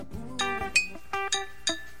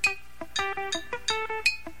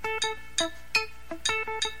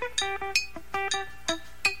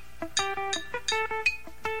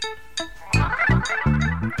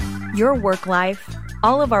your work life,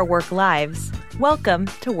 all of our work lives. Welcome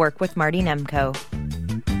to Work with Marty Nemko.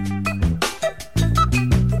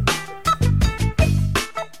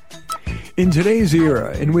 In today's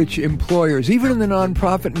era, in which employers, even in the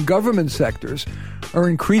nonprofit and government sectors, are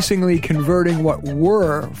increasingly converting what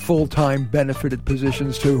were full-time benefited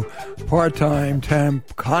positions to part-time,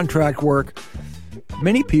 temp, contract work,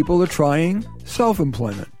 many people are trying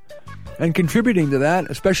self-employment. And contributing to that,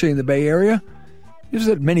 especially in the Bay Area, is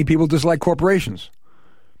that many people dislike corporations.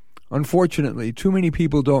 Unfortunately, too many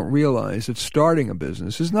people don't realize that starting a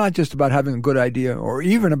business is not just about having a good idea or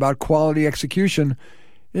even about quality execution.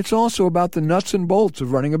 It's also about the nuts and bolts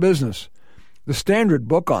of running a business. The standard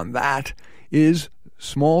book on that is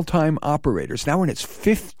Small Time Operators, now in its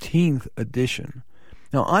 15th edition.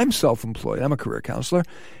 Now, I'm self-employed. I'm a career counselor,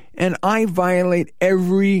 and I violate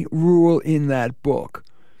every rule in that book.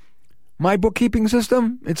 My bookkeeping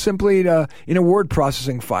system, it's simply in a word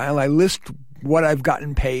processing file. I list what I've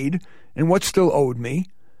gotten paid and what's still owed me.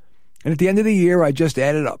 And at the end of the year, I just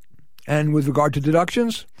add it up. And with regard to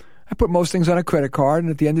deductions, I put most things on a credit card,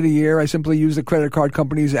 and at the end of the year, I simply use the credit card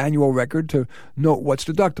company's annual record to note what's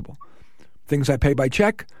deductible. Things I pay by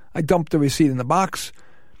check, I dump the receipt in the box,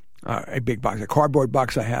 a big box, a cardboard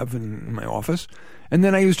box I have in my office, and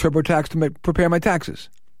then I use TurboTax to prepare my taxes.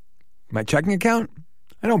 My checking account,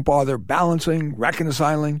 I don't bother balancing,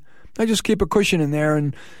 reconciling. I just keep a cushion in there,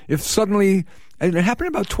 and if suddenly, and it happened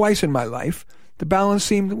about twice in my life, the balance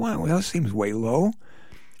seemed, wow, that seems way low.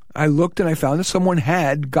 I looked and I found that someone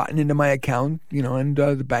had gotten into my account, and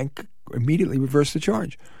the bank immediately reversed the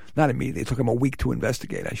charge. Not immediately. It took them a week to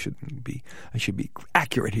investigate. I should be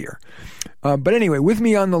accurate here. But anyway, with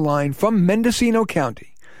me on the line from Mendocino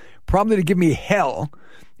County, probably to give me hell,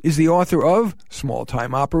 is the author of Small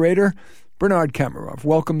Time Operator, Bernard Kamarov.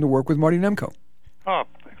 Welcome to Work with Marty Nemko. Oh,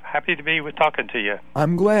 happy to be talking to you.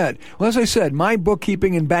 I'm glad. Well, as I said, my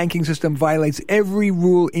bookkeeping and banking system violates every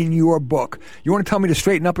rule in your book. You want to tell me to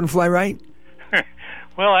straighten up and fly right?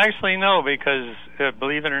 Well, actually, no, because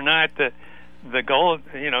believe it or not, the goal,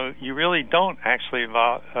 you really don't actually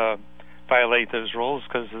violate those rules,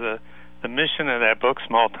 because the mission of that book,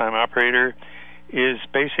 Small Time Operator, is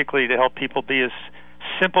basically to help people be as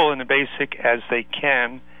simple and basic as they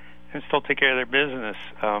can and still take care of their business.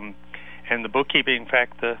 And the bookkeeping, in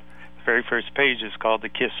fact, the very first page is called the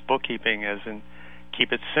KISS Bookkeeping, as in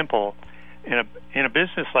keep it simple. In a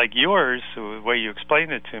business like yours, the way you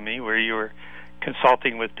explained it to me, where you're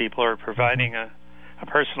consulting with people or providing a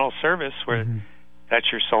personal service where that's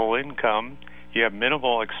your sole income, you have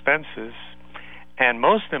minimal expenses, and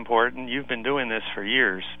most important, you've been doing this for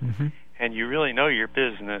years, and you really know your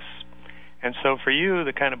business. And so for you,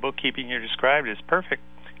 the kind of bookkeeping you described is perfect.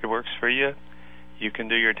 It works for you. You can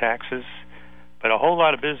do your taxes. But a whole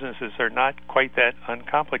lot of businesses are not quite that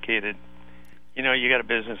uncomplicated. You got a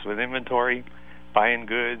business with inventory, buying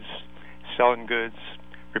goods, selling goods,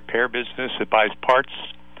 repair business that buys parts,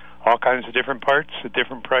 all kinds of different parts at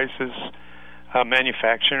different prices,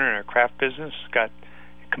 manufacturing and a craft business, got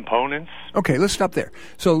components. Okay, let's stop there.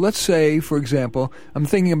 So let's say, for example, I'm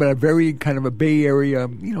thinking about a very kind of a Bay Area,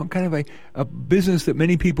 kind of a business that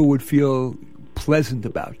many people would feel pleasant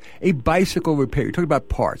about. A bicycle repair. You're talking about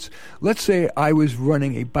parts. Let's say I was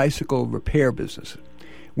running a bicycle repair business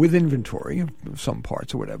with inventory of some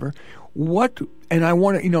parts or whatever. And I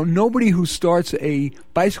want to, nobody who starts a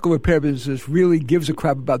bicycle repair business really gives a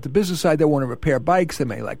crap about the business side. They want to repair bikes. They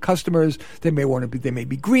may like customers. They may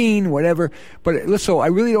be green, whatever. But so I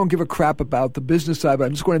really don't give a crap about the business side, but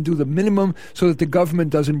I'm just going to do the minimum so that the government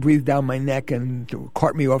doesn't breathe down my neck and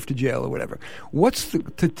cart me off to jail or whatever. What's the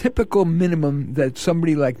typical minimum that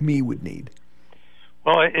somebody like me would need?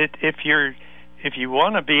 Well, if you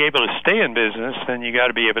want to be able to stay in business, then you got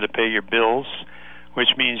to be able to pay your bills, which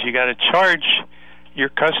means you got to charge your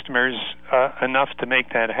customers enough to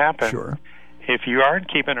make that happen. Sure. If you aren't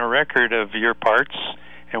keeping a record of your parts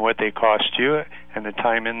and what they cost you and the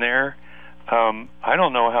time in there, I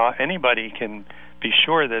don't know how anybody can be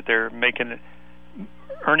sure that they're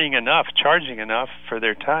earning enough, charging enough for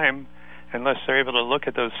their time, unless they're able to look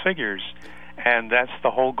at those figures. And that's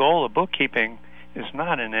the whole goal of bookkeeping. Is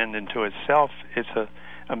not an end into itself. It's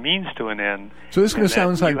a means to an end. So this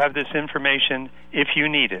sounds like you have this information if you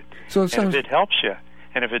need it. So if it helps you,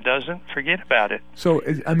 and if it doesn't, forget about it. So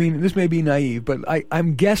this may be naive, but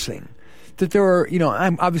I'm guessing that there are,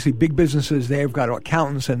 I'm obviously big businesses. They've got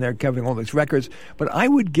accountants and they're having all these records. But I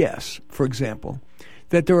would guess, for example,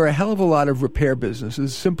 that there are a hell of a lot of repair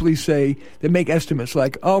businesses simply say, they make estimates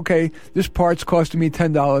like, okay, this part's costing me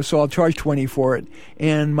 $10, so I'll charge $20 for it.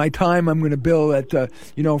 And my time I'm going to bill at,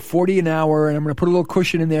 $40 an hour, and I'm going to put a little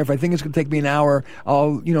cushion in there. If I think it's going to take me an hour,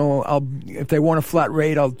 if they want a flat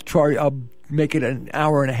rate, I'll make it an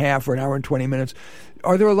hour and a half or an hour and 20 minutes.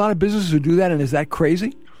 Are there a lot of businesses who do that, and is that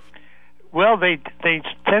crazy? Well, they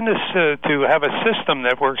tend to have a system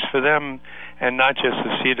that works for them and not just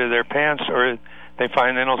the seat of their pants, or they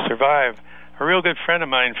find they don't survive. A real good friend of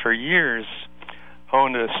mine for years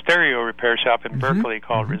owned a stereo repair shop in Berkeley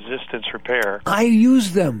called Resistance Repair. I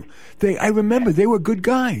used them. I remember they were good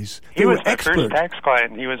guys. He was my first tax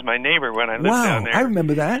client. He was my neighbor when I lived down there. I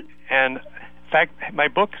remember that. And in fact, my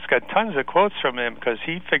book's got tons of quotes from him because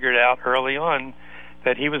he figured out early on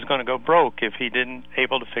that he was going to go broke if he didn't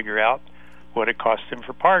able to figure out what it cost him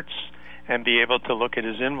for parts and be able to look at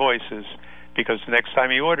his invoices, because the next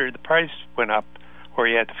time he ordered, the price went up or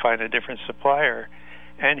he had to find a different supplier.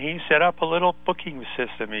 And he set up a little booking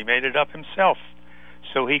system. He made it up himself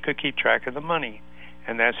so he could keep track of the money.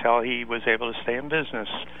 And that's how he was able to stay in business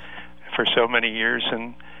for so many years.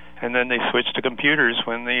 And then they switched to computers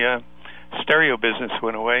when the stereo business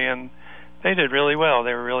went away, and they did really well.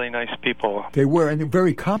 They were really nice people. They were, and they're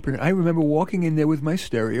very competent. I remember walking in there with my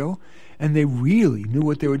stereo, and they really knew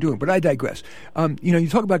what they were doing. But I digress. You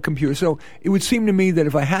talk about computers. So it would seem to me that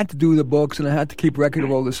if I had to do the books and I had to keep record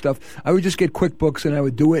of all this stuff, I would just get QuickBooks and I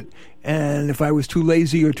would do it. And if I was too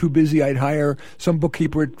lazy or too busy, I'd hire some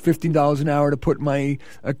bookkeeper at $15 an hour to put my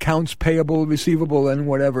accounts payable, receivable, and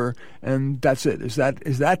whatever. And that's it. Is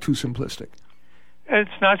that too simplistic?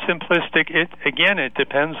 It's not simplistic. It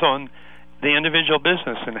depends on the individual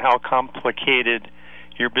business and how complicated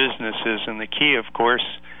your business is. And the key, of course,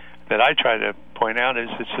 that I try to point out is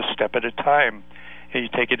it's a step at a time. And you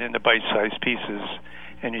take it into bite-sized pieces,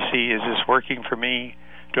 and you see, is this working for me?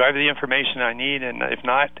 Do I have the information I need? And if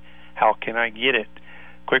not, how can I get it?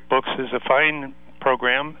 QuickBooks is a fine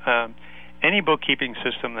program. Any bookkeeping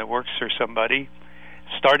system that works for somebody,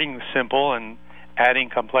 starting simple and adding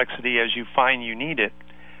complexity as you find you need it.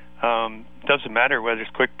 Doesn't matter whether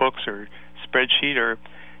it's QuickBooks or spreadsheet or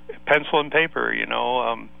pencil and paper.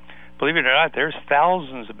 Believe it or not, there's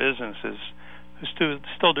thousands of businesses who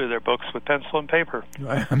still do their books with pencil and paper.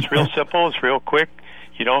 It's real simple. It's real quick.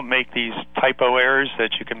 You don't make these typo errors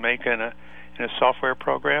that you can make in a software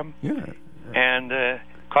program. Yeah. And it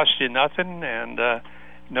costs you nothing, and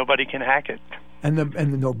nobody can hack it. And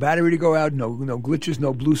no battery to go out, no glitches,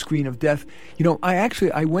 no blue screen of death.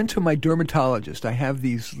 I went to my dermatologist. I have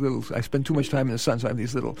these I spend too much time in the sun, so I have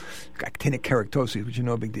these little actinic keratoses, which is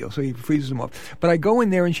no big deal. So he freezes them off. But I go in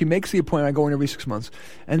there, and she makes the appointment. I go in every 6 months.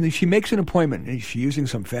 And then she makes an appointment. And she's using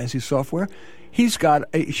some fancy software. She's got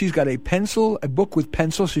a pencil, a book with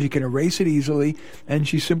pencil, so she can erase it easily. And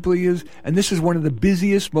she simply is, and this is one of the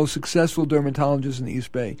busiest, most successful dermatologists in the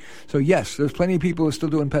East Bay. So yes, there's plenty of people who are still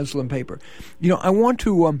doing pencil and paper. I want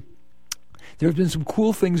to, there have been some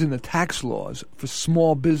cool things in the tax laws for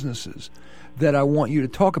small businesses that I want you to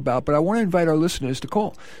talk about, but I want to invite our listeners to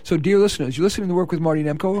call. So dear listeners, you're listening to Work with Marty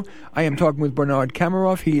Nemko. I am talking with Bernard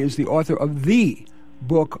Kameroff. He is the author of the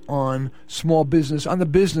book on small business, on the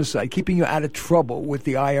business side, keeping you out of trouble with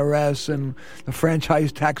the IRS and the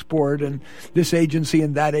Franchise Tax Board and this agency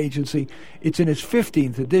and that agency. It's in its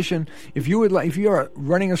 15th edition. If you are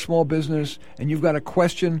running a small business and you've got a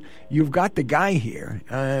question, you've got the guy here.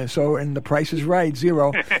 And the price is right,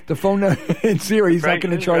 zero. The phone number it's zero. He's not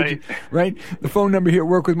going to charge you, right? The phone number here at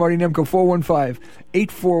Work with Marty Nemko,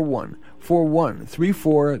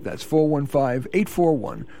 415-841-4134. That's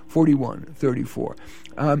 415-841-4134.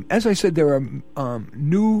 As I said, there are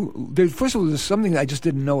first of all, there's something I just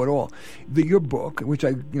didn't know at all. Your book, which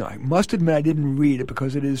I must admit I didn't read it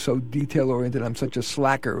because it is so detail-oriented. I'm such a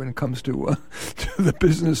slacker when it comes to the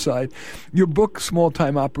business side. Your book, Small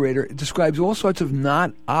Time Operator, it describes all sorts of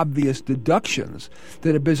not obvious deductions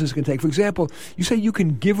that a business can take. For example, you say you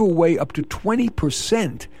can give away up to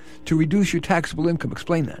 20% to reduce your taxable income.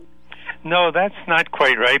 Explain that. No, that's not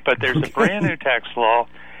quite right, but there's a brand new tax law,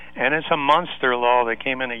 and it's a monster law that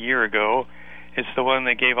came in a year ago. It's the one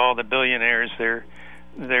that gave all the billionaires their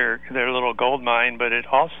little gold mine, but it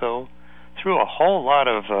also threw a whole lot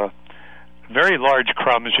of very large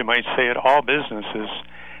crumbs, you might say, at all businesses.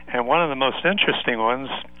 And one of the most interesting ones,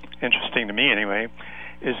 interesting to me anyway,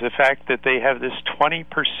 is the fact that they have this 20%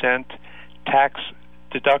 tax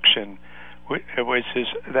deduction, which is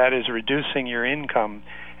reducing your income.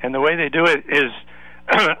 And the way they do it is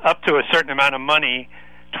up to a certain amount of money,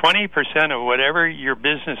 20% of whatever your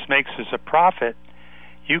business makes as a profit,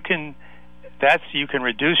 you can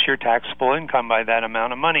reduce your taxable income by that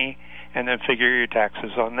amount of money, and then figure your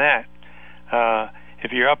taxes on that.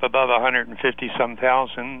 If you're up above 150-some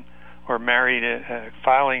thousand, or married,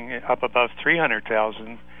 filing up above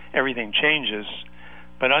 300,000, everything changes.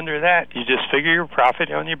 But under that, you just figure your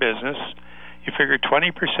profit on your business. You figure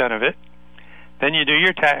 20% of it. Then you do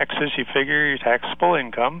your taxes. You figure your taxable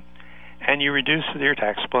income, and you reduce your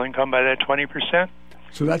taxable income by that 20%.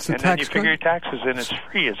 So that's the and tax then you figure your taxes, and it's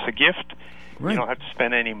free. It's a gift. Right. You don't have to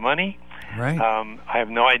spend any money. Right. I have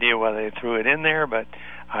no idea why they threw it in there, but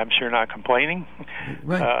I'm sure not complaining.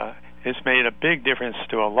 Right. It's made a big difference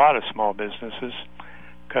to a lot of small businesses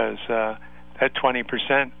because that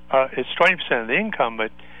 20%, it's 20% of the income,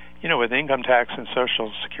 but, with income tax and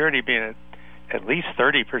Social Security being at least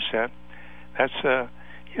 30%, that's,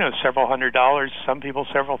 several $100s, some people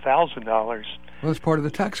several $1,000s. Well, it's part of the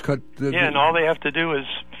tax cut. And all they have to do is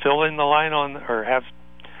fill in the line or have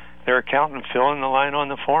their accountant fill in the line on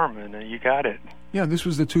the form, and you got it. Yeah, this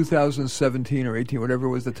was the 2017 or 18, whatever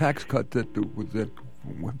was the tax cut that the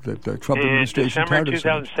Trump administration December touted.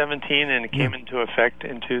 2017, and it came into effect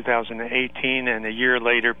in 2018, and a year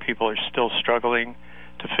later, people are still struggling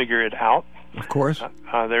to figure it out. Of course.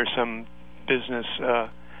 There's some business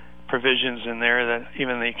provisions in there that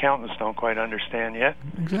even the accountants don't quite understand yet.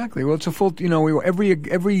 Exactly. Well, it's a full,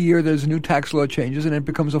 every year there's new tax law changes, and it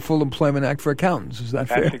becomes a full employment act for accountants. Is that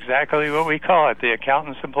fair? That's exactly what we call it, the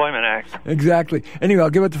Accountants Employment Act. Exactly. Anyway, I'll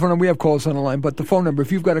give it the phone number. We have calls on the line, but the phone number, if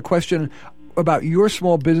you've got a question about your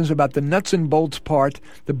small business, about the nuts and bolts part,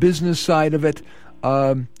 the business side of it,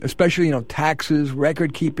 especially, taxes,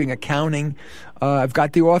 record keeping, accounting. I've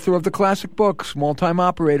got the author of the classic book, Small Time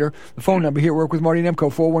Operator. The phone number here, Work with Marty Nemko,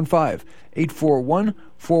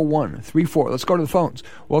 415-841-4134. Let's go to the phones.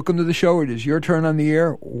 Welcome to the show. It is your turn on the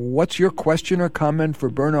air. What's your question or comment for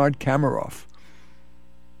Bernard Kamaroff?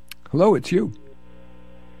 Hello, it's you.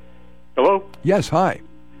 Hello? Yes, hi.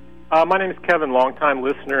 My name is Kevin, longtime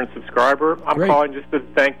listener and subscriber. I'm Great. calling just to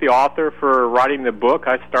thank the author for writing the book.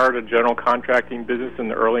 I started a general contracting business in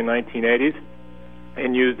the early 1980s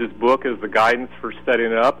and used this book as the guidance for setting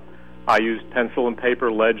it up. I used pencil and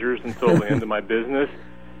paper ledgers until the end of my business,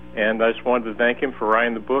 and I just wanted to thank him for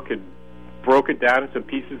writing the book. It broke it down into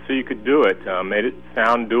pieces so you could do it, made it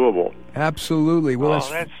sound doable. Absolutely. Well,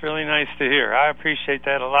 that's really nice to hear. I appreciate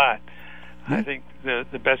that a lot. I think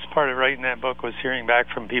the best part of writing that book was hearing back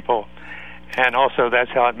from people, and also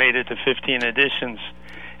that's how it made it to 15 editions.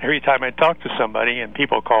 Every time I talked to somebody, and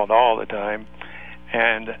people called all the time,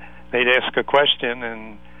 and they'd ask a question,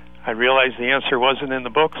 and I realized the answer wasn't in the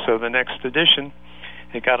book, so the next edition,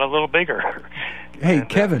 it got a little bigger. Hey, and,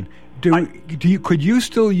 Kevin, could you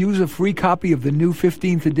still use a free copy of the new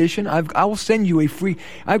 15th edition? I will send you a free.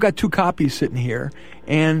 I've got 2 copies sitting here,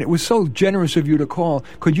 and it was so generous of you to call.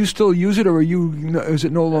 Could you still use it, or is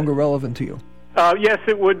it no longer relevant to you? Yes,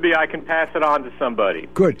 it would be. I can pass it on to somebody.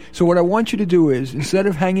 Good. So what I want you to do is, instead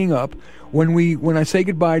of hanging up, when I say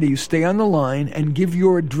goodbye to you, stay on the line and give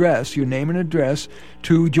your address, your name and address,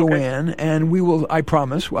 to Joanne, and I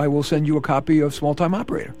promise, I will send you a copy of Small Time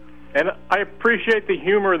Operator. And I appreciate the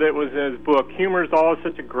humor that was in his book. Humor is always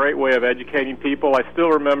such a great way of educating people. I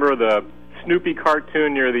still remember the Snoopy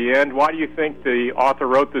cartoon near the end. Why do you think the author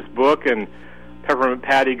wrote this book? And Peppermint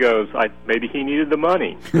Patty goes, maybe he needed the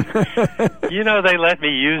money. They let me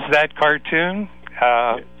use that cartoon.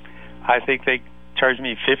 I think they charged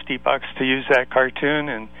me $50 to use that cartoon,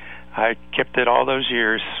 and I kept it all those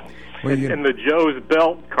years. And the Joe's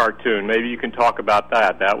Belt cartoon, maybe you can talk about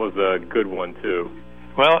that. That was a good one, too.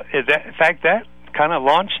 Well, in fact, that kind of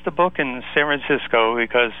launched the book in San Francisco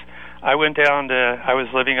because I was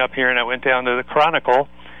living up here, and I went down to the Chronicle,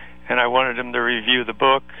 and I wanted them to review the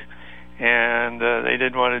book, and they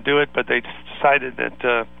didn't want to do it, but they decided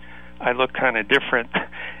that I looked kind of different,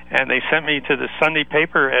 and they sent me to the Sunday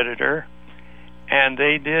paper editor, and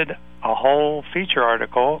they did a whole feature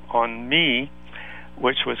article on me,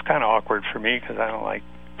 which was kind of awkward for me because I don't like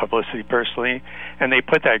publicity personally, and they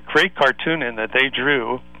put that great cartoon in that they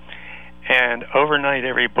drew, and overnight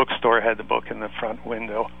every bookstore had the book in the front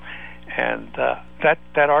window, and that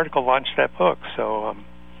article launched that book. So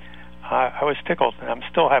I was tickled, and I'm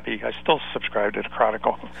still happy. I still subscribe to the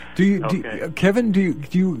Chronicle. Kevin, do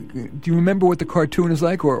you remember what the cartoon is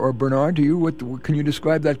like, or Bernard? Can you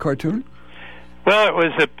describe that cartoon? Well,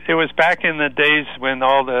 it was back in the days when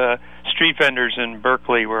all the street vendors in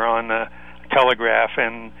Berkeley were on the telegraph,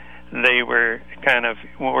 and they were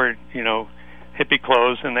wore hippie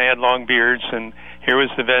clothes, and they had long beards, and here was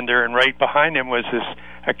the vendor, and right behind him was this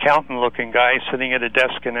accountant-looking guy sitting at a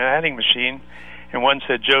desk in an adding machine, and one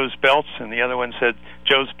said Joe's Belts, and the other one said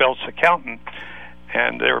Joe's Belts Accountant,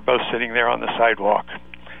 and they were both sitting there on the sidewalk.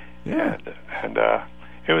 Yeah. And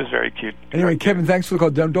it was very cute. Anyway, Kevin, thanks for the call.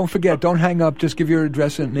 Don't forget, don't hang up. Just give your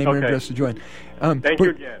address and name and address to join. Thank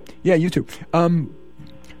you again. Yeah, you too.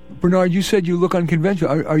 Bernard, you said you look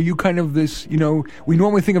unconventional. Are you kind of this, we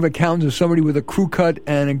normally think of accountants as somebody with a crew cut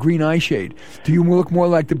and a green eye shade. Do you look more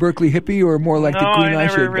like the Berkeley hippie or more like the green eye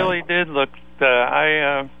shade? No, I never really did look.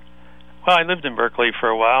 I lived in Berkeley for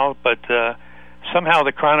a while, but somehow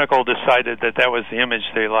the Chronicle decided that was the image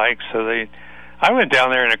they liked, so I went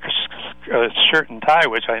down there in a shirt and tie,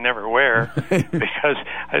 which I never wear,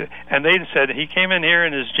 and they said he came in here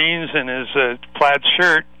in his jeans and his plaid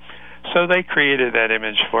shirt, so they created that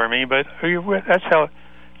image for me. But that's how,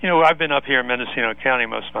 I've been up here in Mendocino County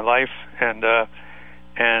most of my life, and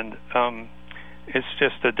it's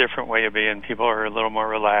just a different way of being. People are a little more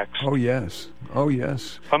relaxed. Oh yes.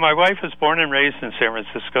 But my wife was born and raised in San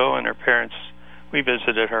Francisco, and her parents, we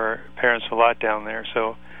visited her parents a lot down there,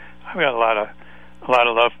 so I've got a lot of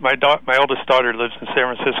love. My oldest daughter lives in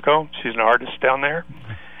San Francisco. She's an artist down there.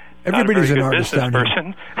 Everybody's an artist down here. Not a very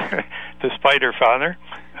good business person, despite her father,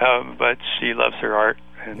 but she loves her art,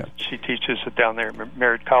 and she teaches it down there at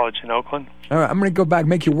Merritt College in Oakland. All right, I'm going to go back,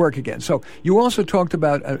 make you work again. So you also talked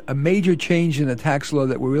about a major change in the tax law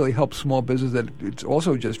that will really help small business that it's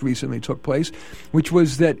also just recently took place, which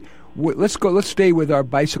was that let's stay with our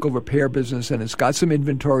bicycle repair business, and it's got some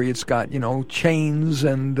inventory. It's got, chains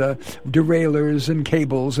and derailleurs and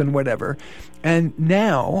cables and whatever. And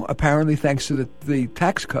now, apparently, thanks to the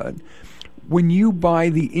tax cut, when you buy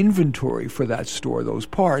the inventory for that store, those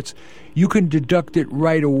parts, you can deduct it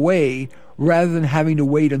right away rather than having to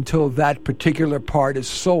wait until that particular part is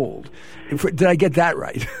sold. Did I get that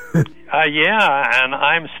right? Yeah, and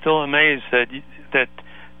I'm still amazed that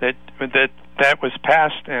was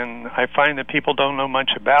passed, and I find that people don't know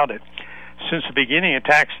much about it. Since the beginning of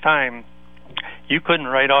tax time, you couldn't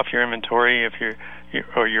write off your inventory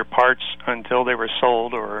or your parts until they were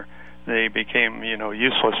sold or they became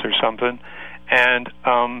useless or something. And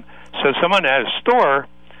so someone at a store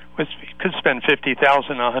could spend $50,000,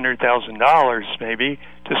 $100,000 maybe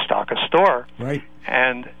to stock a store, right?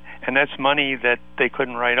 And that's money that they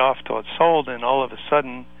couldn't write off till it's sold. And all of a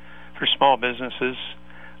sudden, for small businesses,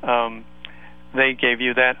 they gave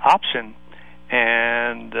you that option,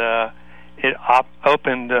 and it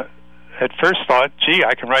opened. At first, thought, gee,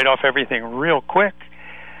 I can write off everything real quick.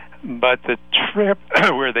 But the trip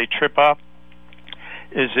where they trip up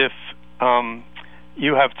is if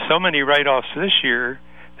you have so many write-offs this year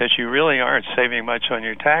that you really aren't saving much on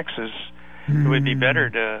your taxes. It would be better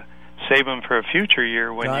to save them for a future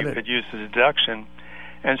year when you could use the deduction.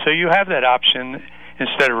 And so you have that option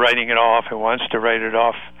instead of writing it all off at once, to write it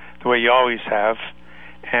off the way you always have.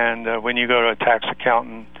 And when you go to a tax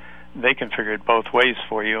accountant, they can figure it both ways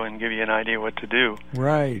for you and give you an idea what to do.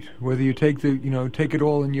 Right. Whether you take take it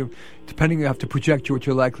all, and you have to project what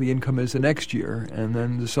your likely income is the next year, and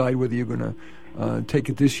then decide whether you're going to take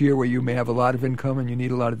it this year where you may have a lot of income and you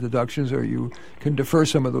need a lot of deductions, or you can defer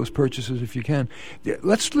some of those purchases if you can.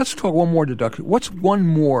 Let's talk one more deduction. What's one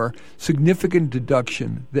more significant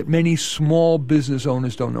deduction that many small business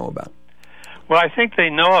owners don't know about? Well, I think they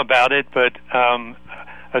know about it, but a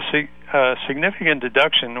significant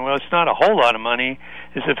deduction, well, it's not a whole lot of money,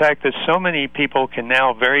 is the fact that so many people can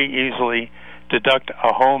now very easily deduct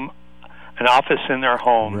an office in their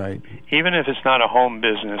home, right, even if it's not a home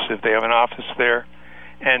business, if they have an office there.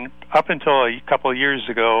 And up until a couple of years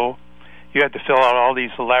ago, you had to fill out all these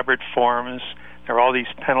elaborate forms. There were all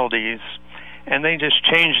these penalties, and they just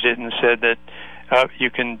changed it and said that you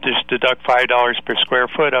can just deduct $5 per square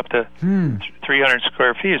foot up to 300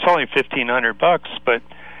 square feet. It's only $1,500, but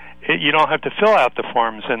you don't have to fill out the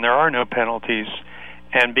forms, and there are no penalties.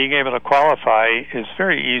 And being able to qualify is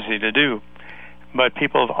very easy to do. But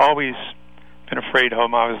people have always been afraid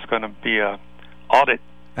home office is going to be a audit.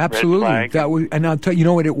 Absolutely. Red flag. And I'll tell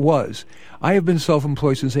you, what it was. I have been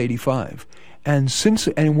self-employed since '85. And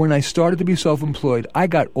when I started to be self-employed, I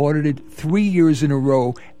got audited 3 years in a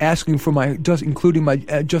row, asking for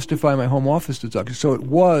justify my home office deduction. So it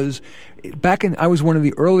was I was one of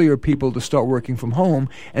the earlier people to start working from home,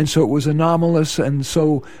 and so it was anomalous. And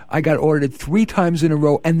so I got audited 3 times in a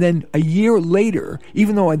row. And then a year later,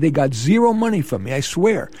 even though they got zero money from me, I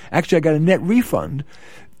swear, actually I got a net refund.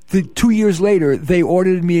 2 years later, they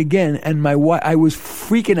audited me again, and I was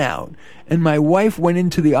freaking out. And my wife went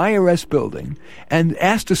into the IRS building and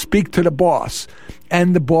asked to speak to the boss.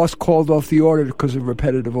 And the boss called off the audit because of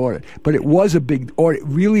repetitive audit. But it was a big audit. It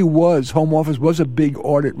really was. Home office was a big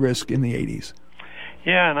audit risk in the 80s.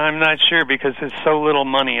 Yeah, and I'm not sure because there's so little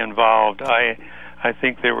money involved. I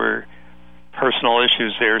think there were personal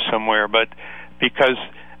issues there somewhere. But because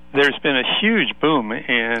there's been a huge boom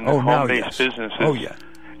in home-based businesses. Oh, yeah.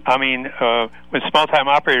 I mean, when small-time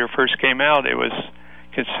operator first came out, it was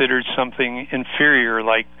considered something inferior,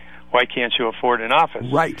 like, why can't you afford an office?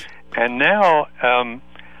 Right. And now,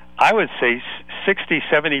 I would say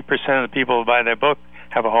 60-70% of the people who buy that book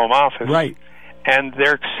have a home office. Right. And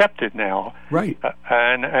they're accepted now. Right.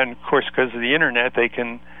 And of course, because of the internet, they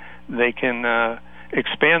can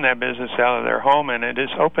expand that business out of their home, and it has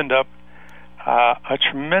opened up a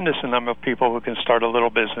tremendous number of people who can start a little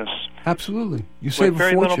business. Absolutely. You save with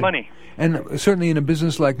very a fortune. little money. And certainly in a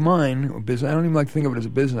business like mine, I don't even like to think of it as a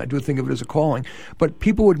business. I do think of it as a calling. But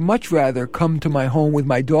people would much rather come to my home with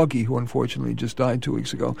my doggie, who unfortunately just died 2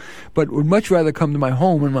 weeks ago, but would much rather come to my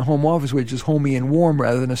home and my home office, which is homey and warm,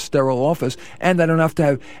 rather than a sterile office. And I don't have to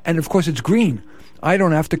have, and of course it's green. I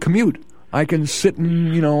don't have to commute. I can sit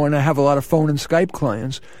and, and I have a lot of phone and Skype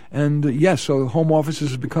clients. And yes, so home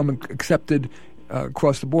offices have become accepted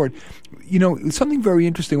across the board. Something very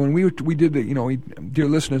interesting, when we did dear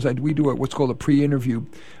listeners, we do what's called a pre-interview.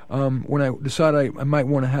 When I decided I might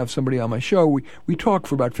want to have somebody on my show, we talk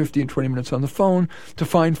for about 15, 20 minutes on the phone to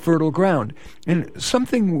find fertile ground. And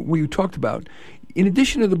something we talked about, in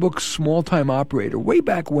addition to the book Small-Time Operator, way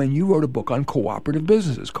back when you wrote a book on cooperative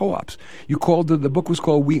businesses, co-ops. The book was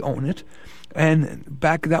called We Own It. And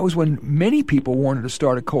that was when many people wanted to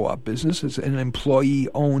start a co-op business, as an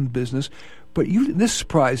employee-owned business. But this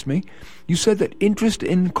surprised me. You said that interest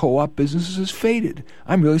in co-op businesses has faded.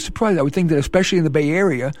 I'm really surprised. I would think that, especially in the Bay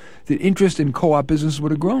Area, that interest in co-op businesses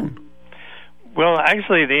would have grown. Well,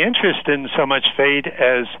 actually, the interest didn't so much fade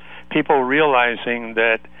as people realizing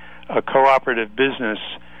that a cooperative business,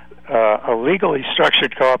 a legally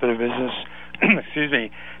structured cooperative business,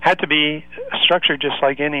 had to be structured just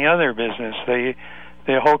like any other business. The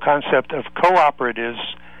whole concept of cooperatives,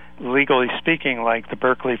 legally speaking, like the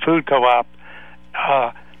Berkeley Food Co-op,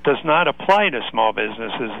 does not apply to small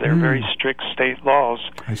businesses. They're very strict state laws.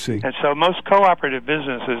 I see. And so most cooperative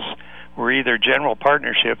businesses were either general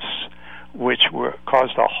partnerships, which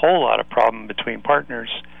caused a whole lot of problem between partners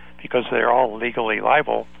because they're all legally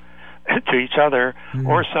liable to each other,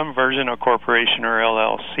 or some version of corporation or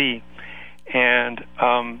LLC. And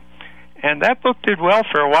that book did well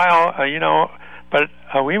for a while, but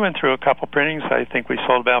we went through a couple printings. I think we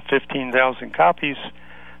sold about 15,000 copies,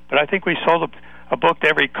 but I think we sold a book to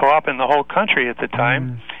every co-op in the whole country at the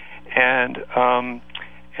time, and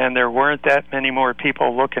there weren't that many more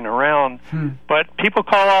people looking around. But people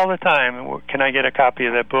call all the time, can I get a copy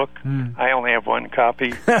of that book? I only have one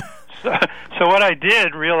copy. So what I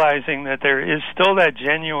did, realizing that there is still that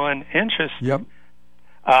genuine interest,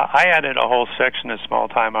 I added a whole section of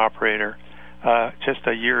Small-Time Operator just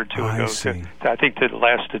a year or two ago, I think to the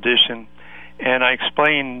last edition. And I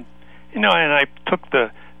explained, and I took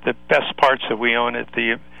the best parts that We Own It,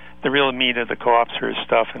 the real meat of the co-op sort of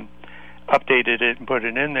stuff, and updated it and put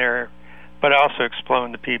it in there. But I also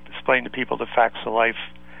explained to people the facts of life,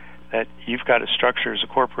 that you've got to structure as a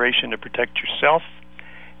corporation to protect yourself,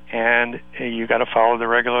 and you got to follow the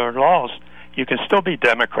regular laws. You can still be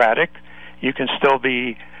democratic. You can still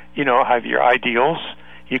be, have your ideals.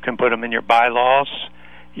 You can put them in your bylaws.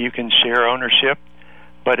 You can share ownership,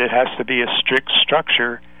 but it has to be a strict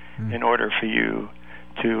structure in order for you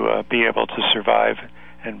to be able to survive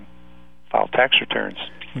and file tax returns.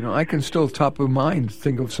 I can still, top of mind,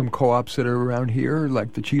 think of some co-ops that are around here,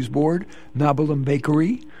 like the Cheese Board, Nobbleton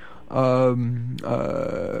Bakery.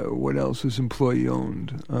 What else is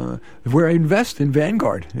employee-owned? Where I invest in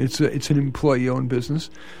Vanguard. It's an employee-owned business.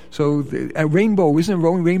 So Rainbow, isn't it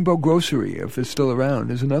Rainbow Grocery, if it's still around,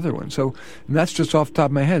 is another one. So and that's just off the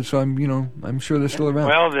top of my head. So I'm sure they're still around.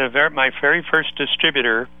 Well, my very first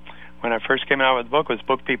distributor, when I first came out with the book, was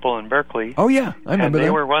Book People in Berkeley. Oh yeah, I remember and they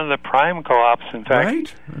were one of the prime co-ops. In fact,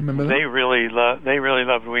 right? I remember that. They really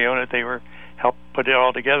loved We Own It. They helped put it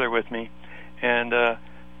all together with me, and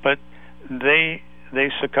but they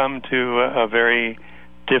succumbed to a very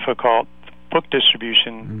difficult book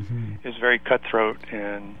distribution. Is very cutthroat,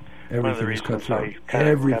 and everything one of the is reasons cutthroat.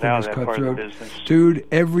 Everything is cutthroat, dude.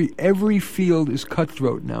 Every field is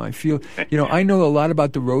cutthroat now. I feel I know a lot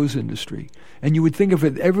about the rose industry, and you would think if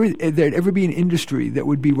there'd ever be an industry that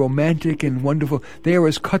would be romantic and wonderful, they are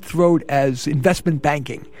as cutthroat as investment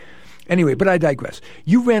banking. Anyway, but I digress.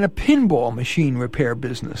 You ran a pinball machine repair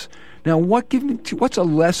business. Now, what's a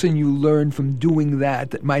lesson you learned from doing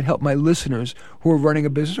that might help my listeners who are running a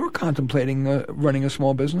business or contemplating running a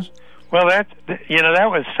small business? Well, that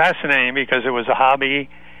was fascinating because it was a hobby,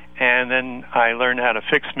 and then I learned how to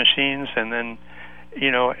fix machines, and then,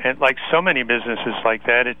 and like so many businesses like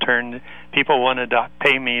that, people wanted to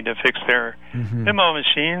pay me to fix their pinball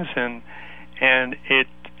machines, and it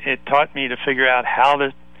taught me to figure out how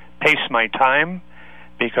to pace my time,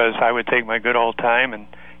 because I would take my good old time and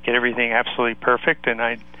get everything absolutely perfect, and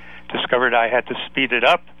I discovered I had to speed it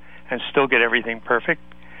up and still get everything perfect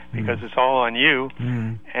because it's all on you.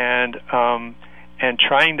 And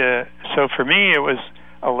trying to, so for me it was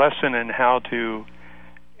a lesson in how to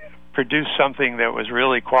produce something that was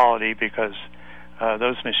really quality, because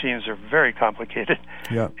those machines are very complicated.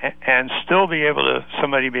 And still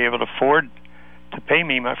somebody be able to afford to pay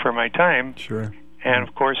me for my time. Sure. And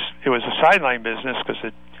of course it was a sideline business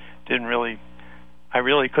because I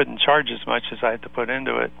really couldn't charge as much as I had to put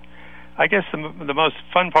into it. I guess the most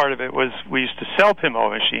fun part of it was we used to sell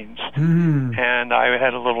pinball machines, and I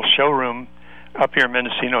had a little showroom up here in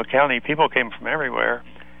Mendocino County. People came from everywhere,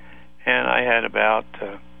 and I had about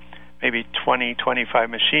maybe 20, 25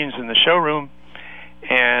 machines in the showroom,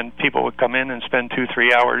 and people would come in and spend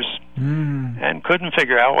 2-3 hours and couldn't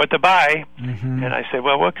figure out what to buy. And I said,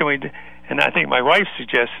 well, what can we do? And I think my wife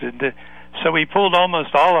suggested that, so we pulled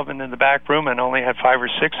almost all of them in the back room and only had 5 or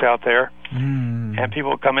 6 out there. And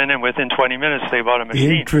people would come in, and within 20 minutes they bought a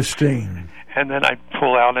machine. Interesting. And then I'd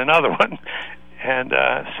pull out another one. And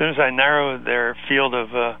as soon as I narrowed their field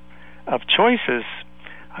of choices,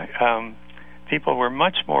 people were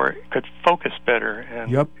much more, could focus better.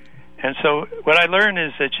 And so what I learned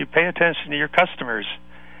is that you pay attention to your customers,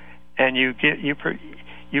 and you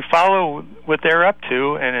follow what they're up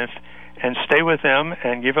to, and stay with them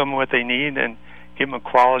and give them what they need and give them a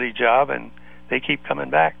quality job, and they keep coming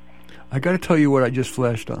back. I got to tell you what I just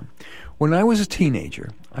flashed on. When I was a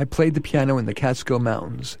teenager, I played the piano in the Catskill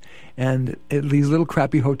Mountains and at these little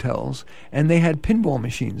crappy hotels, and they had pinball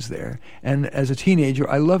machines there. And as a teenager,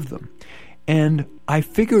 I loved them. And I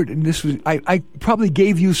figured, and this was, I probably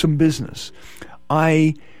gave you some business.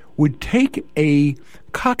 I would take a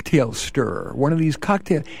cocktail stirrer, one of these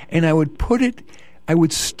cocktail, and I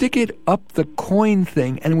would stick it up the coin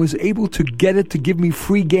thing, and was able to get it to give me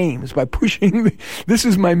free games by pushing. This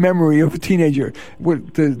is my memory of a teenager,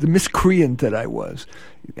 the miscreant that I was.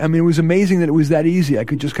 I mean, it was amazing that it was that easy. I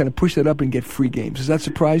could just kind of push that up and get free games. Does that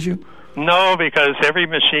surprise you? No, because every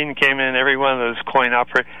machine came in, every one of those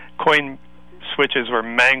coin switches were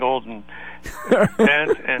mangled and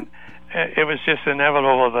bent, and it was just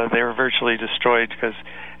inevitable that they were virtually destroyed.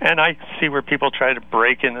 And I see where people try to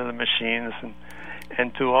break into the machines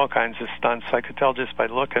and do all kinds of stunts. I could tell just by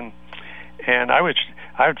looking, and I would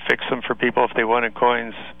fix them for people if they wanted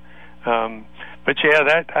coins. But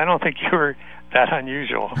yeah, I don't think you were that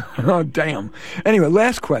unusual. Oh, damn. Anyway,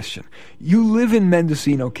 last question. You live in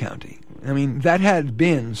Mendocino County. I mean, that had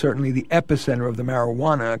been certainly the epicenter of the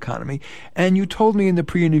marijuana economy, and you told me in the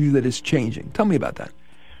pre-interview that it's changing. Tell me about that.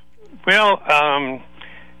 Well,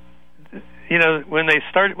 when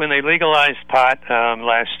they legalized pot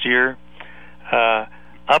last year,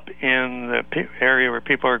 up in the area where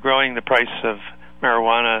people are growing, the price of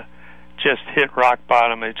marijuana just hit rock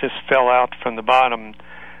bottom. It just fell out from the bottom,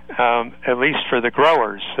 at least for the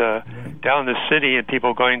growers. Down in the city, and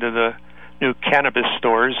people going to the new cannabis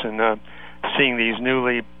stores and seeing these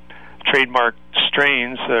newly trademarked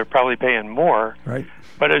strains, they're probably paying more. Right.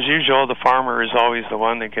 But as usual, the farmer is always the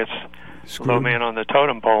one that gets low man on the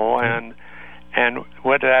totem pole. And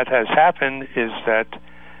what that has happened is that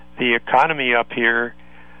the economy up here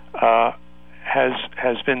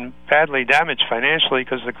has been badly damaged financially,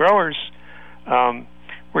 because the growers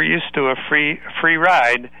were used to a free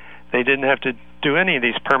ride. They didn't have to do any of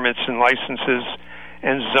these permits and licenses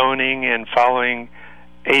and zoning and following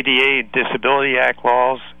ADA, Disability Act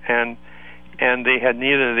laws, and they had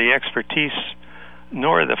neither the expertise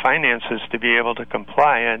nor the finances to be able to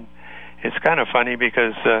comply. And it's kind of funny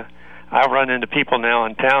because I run into people now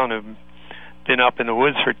in town who've been up in the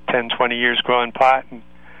woods for 10, 20 years growing pot, and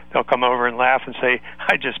they'll come over and laugh and say,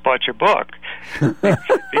 I just bought your book.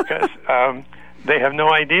 Because they have no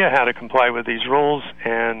idea how to comply with these rules,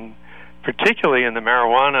 and particularly in the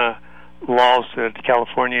marijuana laws that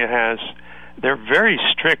California has, they're very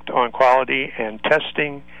strict on quality and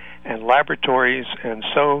testing and laboratories, and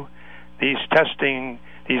so these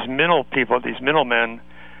middlemen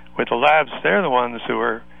with the labs, they're the ones who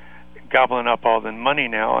are gobbling up all the money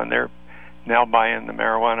now, and they're now buying the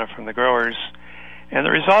marijuana from the growers. And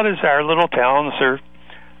the result is our little towns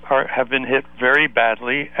have been hit very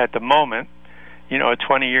badly at the moment. A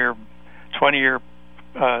 20-year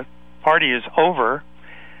party is over,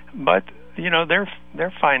 but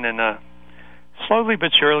they're finding slowly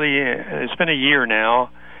but surely. It's been a year now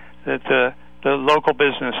that the local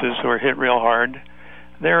businesses who are hit real hard,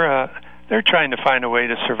 they're trying to find a way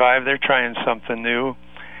to survive. They're trying something new,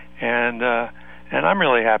 and I'm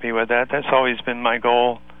really happy with that. That's always been my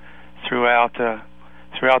goal throughout the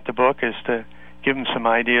book, is to give them some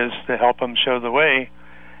ideas to help them show the way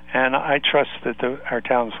and I trust that our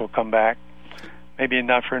towns will come back. Maybe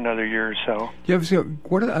not for another year or so. Yeah,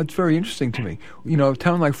 that's very interesting to me. You know, a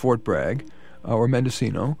town like Fort Bragg or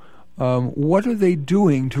Mendocino, what are they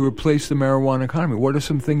doing to replace the marijuana economy? What are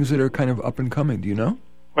some things that are kind of up and coming? Do you know?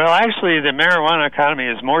 Well, actually, the marijuana economy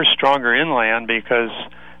is more stronger inland because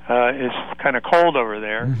it's kind of cold over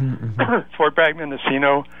there. Fort Bragg,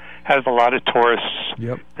 Mendocino has a lot of tourists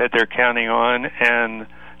that they're counting on, and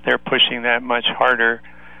they're pushing that much harder.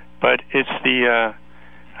 But it's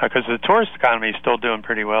because the tourist economy is still doing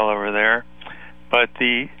pretty well over there. But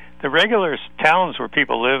the regular towns where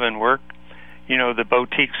people live and work, you know, the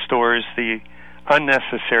boutique stores, the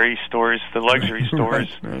unnecessary stores, the luxury stores,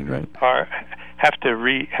 have to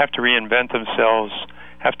reinvent themselves,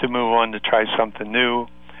 have to move on to try something new,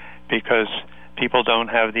 because people don't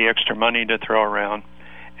have the extra money to throw around,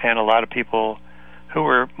 and a lot of people who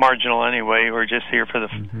were marginal anyway, who are just here for the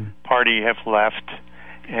party, have left,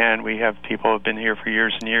 and we have people who have been here for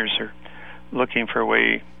years and years are looking for a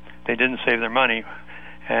way. They didn't save their money,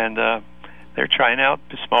 and they're trying out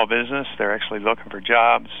small business. They're actually looking for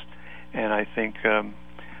jobs, and I think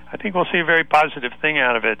we'll see a very positive thing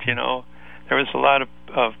out of it. You know, there was a lot of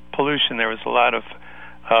pollution. There was a lot of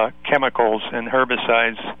chemicals and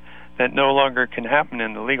herbicides that no longer can happen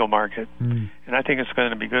in the legal market, and I think it's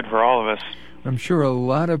going to be good for all of us. I'm sure a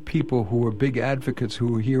lot of people who were big advocates,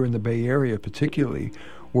 who were here in the Bay Area particularly,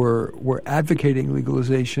 were advocating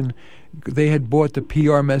legalization. They had bought the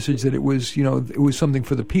PR message that it was, you know, it was something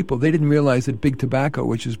for the people. They didn't realize that Big Tobacco,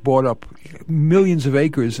 which has bought up millions of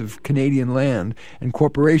acres of Canadian land, and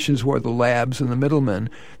corporations who are the labs and the middlemen,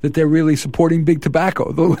 that they're really supporting Big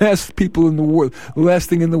Tobacco. The last people in the world, the last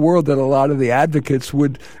thing in the world that a lot of the advocates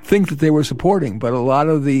would think that they were supporting. But a lot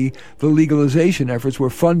of the legalization efforts were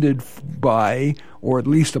funded by, or at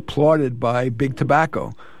least applauded by, Big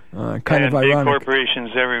Tobacco. Kind of ironic. Big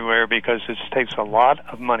corporations everywhere, because it takes a lot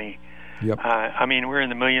of money. Yep. I mean, we're in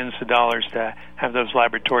the millions of dollars to have those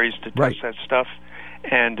laboratories to test that stuff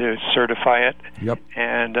and to certify it. Yep.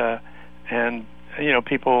 And you know,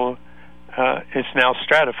 people, it's now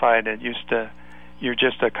stratified. It used to, you're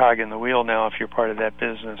just a cog in the wheel now if you're part of that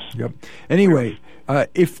business. Yep. Anyway,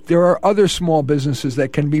 if there are other small businesses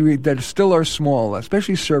that can be that still are small,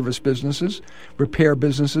 especially service businesses, repair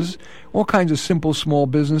businesses, all kinds of simple small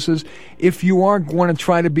businesses, if you are going to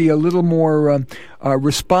try to be a little more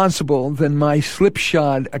responsible than my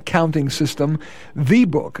slipshod accounting system, the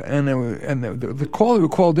book, and the caller who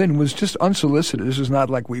called in was just unsolicited. This is not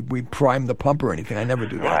like we primed the pump or anything. I never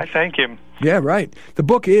do that. Well, I thank him. Yeah, right. The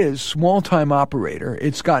book is Small Time Operator.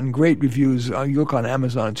 It's gotten great reviews. You look on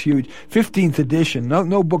Amazon, it's huge. 15th edition.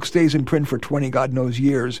 No book stays in print for 20 God knows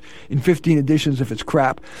years. In 15 editions if it's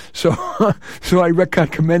crap. So I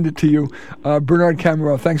recommend it to you. Bernard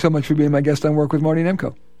Camero, thanks so much for being my guest on Work with Marty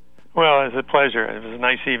Nemko. Well, it was a pleasure. It was a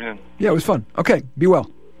nice evening. Yeah, it was fun. Okay, be well.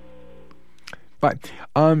 Bye.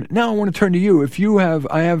 Now I want to turn to you. If you have,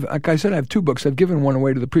 like I said, I have two books. I've given one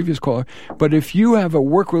away to the previous caller. But if you have a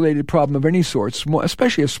work-related problem of any sort,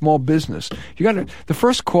 especially a small business, the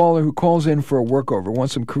first caller who calls in for a workover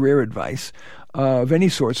wants some career advice of any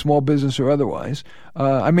sort, small business or otherwise.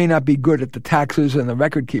 I may not be good at the taxes and the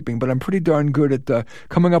record keeping, but I'm pretty darn good at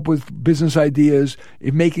coming up with business ideas,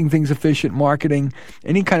 making things efficient, marketing,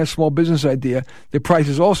 any kind of small business idea. The price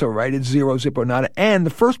is also right. It's zero, zippo, nada. And the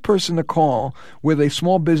first person to call with a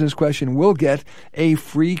small business question will get a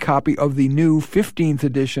free copy of the new 15th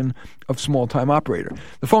edition of Small Time Operator.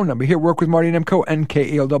 The phone number here, Work with Marty Nemko and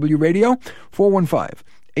KALW Radio,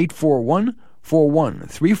 415-841-4134.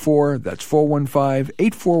 That's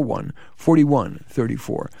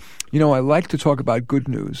 415-841-4134. You know, I like to talk about good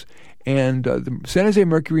news. And the San Jose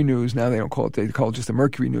Mercury News, now they don't call it, they call it just the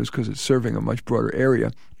Mercury News because it's serving a much broader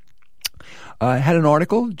area. Had an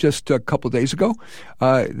article just a couple days ago,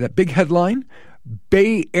 that big headline,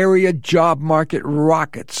 Bay Area job market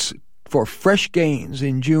rockets for fresh gains.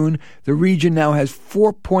 In June, the region now has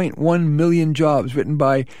 4.1 million jobs, written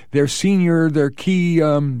by their key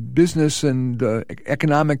business and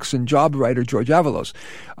economics and job writer, George Avalos.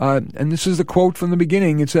 And this is the quote from the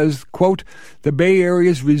beginning. It says, quote, "The Bay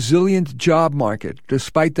Area's resilient job market,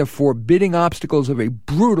 despite the forbidding obstacles of a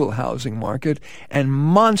brutal housing market and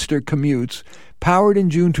monster commutes, powered in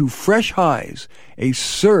June to fresh highs, a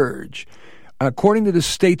surge. According to the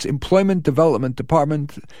state's Employment Development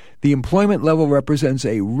Department, the employment level represents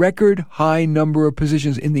a record high number of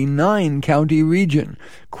positions in the 9-county region.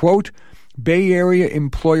 Quote, Bay Area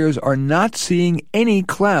employers are not seeing any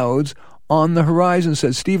clouds on the horizon,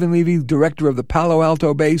 says Stephen Levy, director of the Palo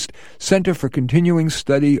Alto-based Center for Continuing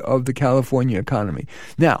Study of the California Economy.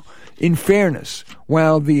 Now, in fairness,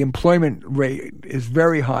 while the employment rate is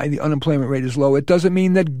very high, the unemployment rate is low, it doesn't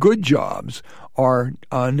mean that good jobs are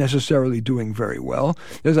necessarily doing very well.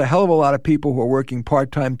 There's a hell of a lot of people who are working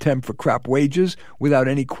part-time temp for crap wages without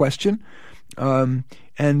any question.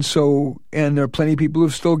 And there are plenty of people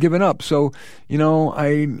who've still given up. So,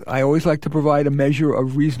 I always like to provide a measure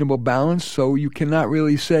of reasonable balance. So you cannot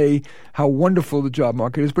really say how wonderful the job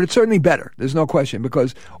market is, but it's certainly better. There's no question,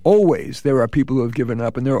 because always there are people who have given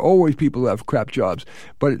up, and there are always people who have crap jobs.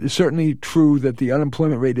 But it's certainly true that the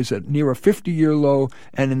unemployment rate is at near a 50-year low,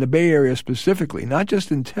 and in the Bay Area specifically, not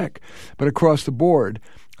just in tech, but across the board.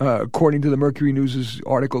 According to the Mercury News'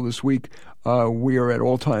 article this week, we are at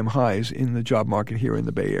all-time highs in the job market here in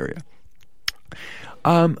the Bay Area.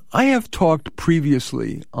 I have talked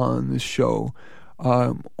previously on this show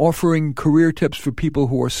offering career tips for people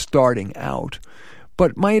who are starting out.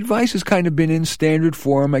 But my advice has kind of been in standard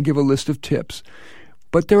form. I give a list of tips.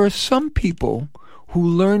 But there are some people who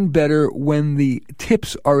learn better when the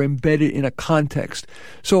tips are embedded in a context.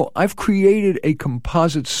 So I've created a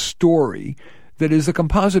composite story that is a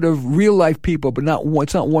composite of real-life people, but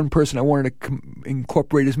it's not one person. I wanted to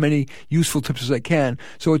incorporate as many useful tips as I can.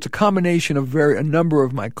 So it's a combination of a number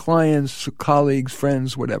of my clients, colleagues,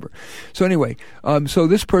 friends, whatever. So anyway, so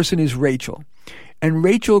this person is Rachel. And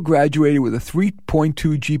Rachel graduated with a 3.2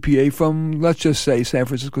 GPA from, let's just say, San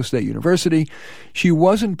Francisco State University. She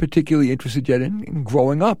wasn't particularly interested yet in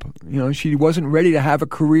growing up. She wasn't ready to have a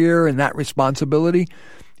career and that responsibility.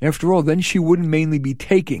 After all, then she wouldn't mainly be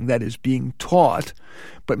taking, that is, being taught,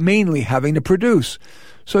 but mainly having to produce.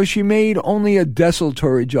 So she made only a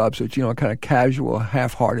desultory job search, a kind of casual,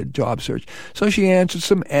 half-hearted job search. So she answered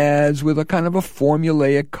some ads with a kind of a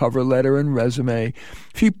formulaic cover letter and resume.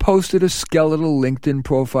 She posted a skeletal LinkedIn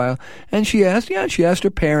profile, and she asked her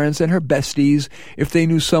parents and her besties if they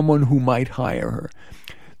knew someone who might hire her.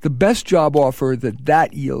 The best job offer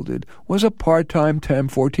that yielded was a part-time temp,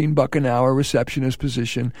 $14 an hour receptionist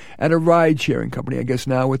position at a ride-sharing company, I guess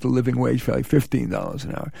now with the living wage for like $15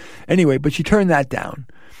 an hour. Anyway, but she turned that down.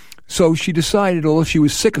 So she decided, although she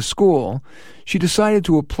was sick of school, she decided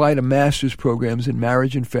to apply to master's programs in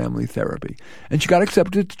marriage and family therapy. And she got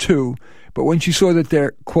accepted to 2, but when she saw that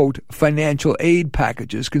their, quote, financial aid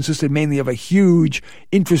packages consisted mainly of a huge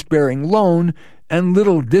interest-bearing loan and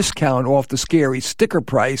little discount off the scary sticker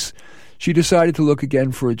price, she decided to look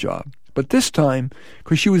again for a job. But this time,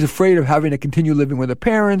 because she was afraid of having to continue living with her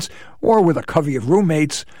parents or with a covey of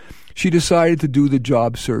roommates, she decided to do the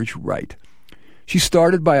job search right. She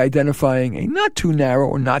started by identifying a not too narrow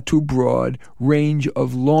or not too broad range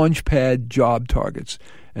of launchpad job targets.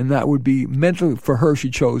 And that would be for her, she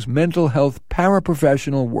chose mental health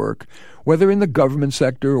paraprofessional work, whether in the government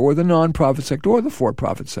sector or the nonprofit sector or the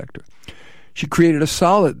for-profit sector. She created a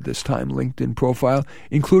solid, this time, LinkedIn profile,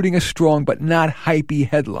 including a strong but not hypey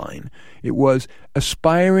headline. It was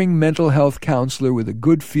Aspiring Mental Health Counselor with a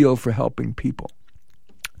Good Feel for Helping People.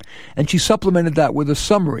 And she supplemented that with a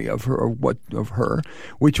summary of her,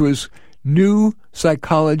 which was New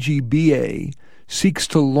Psychology BA seeks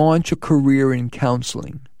to launch a career in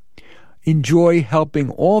counseling. Enjoy helping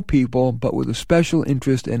all people, but with a special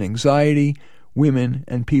interest in anxiety, women,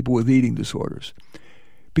 and people with eating disorders.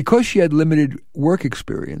 Because she had limited work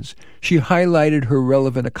experience, she highlighted her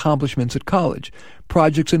relevant accomplishments at college,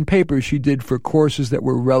 projects and papers she did for courses that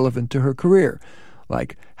were relevant to her career,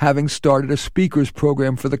 like having started a speakers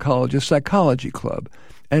program for the college's psychology club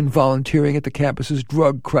and volunteering at the campus's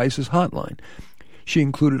drug crisis hotline. She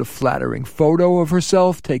included a flattering photo of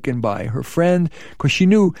herself taken by her friend, because she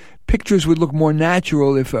knew pictures would look more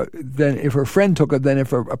natural if her friend took them than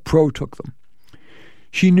if a pro took them.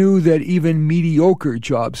 She knew that even mediocre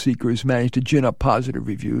job seekers managed to gin up positive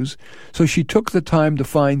reviews, so she took the time to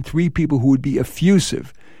find 3 people who would be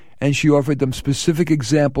effusive, and she offered them specific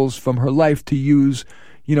examples from her life to use,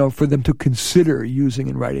 for them to consider using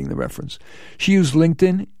in writing the reference. She used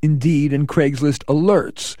LinkedIn, Indeed, and Craigslist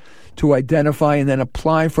alerts to identify and then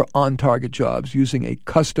apply for on-target jobs using a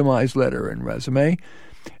customized letter and resume,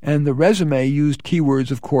 and the resume used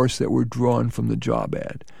keywords, of course, that were drawn from the job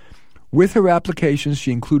ad. With her applications,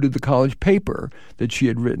 she included the college paper that she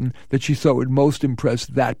had written that she thought would most impress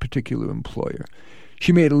that particular employer.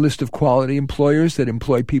 She made a list of quality employers that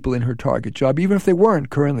employ people in her target job, even if they weren't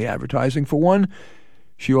currently advertising for one.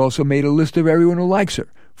 She also made a list of everyone who likes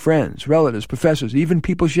her, friends, relatives, professors, even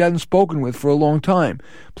people she hadn't spoken with for a long time,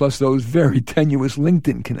 plus those very tenuous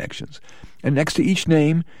LinkedIn connections. And next to each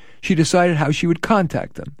name, she decided how she would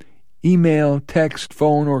contact them, email, text,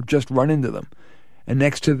 phone, or just run into them. And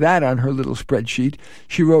next to that on her little spreadsheet,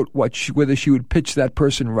 she wrote whether she would pitch that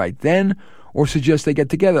person right then or suggest they get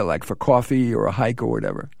together, like for coffee or a hike or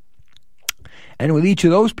whatever. And with each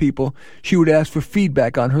of those people, she would ask for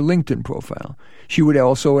feedback on her LinkedIn profile. She would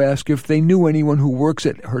also ask if they knew anyone who works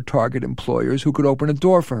at her target employers who could open a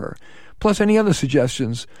door for her, plus any other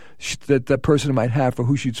suggestions that that person might have for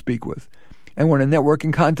who she'd speak with. And when a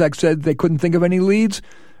networking contact said they couldn't think of any leads,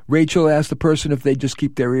 Rachel asked the person if they'd just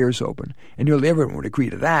keep their ears open. And nearly everyone would agree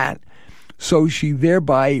to that. So she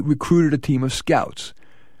thereby recruited a team of scouts.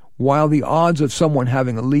 While the odds of someone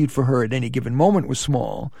having a lead for her at any given moment was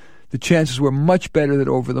small, the chances were much better that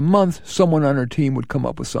over the month, someone on her team would come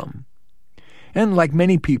up with something. And like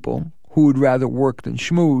many people who would rather work than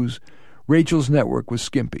schmooze, Rachel's network was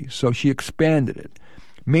skimpy, so she expanded it,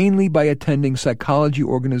 mainly by attending psychology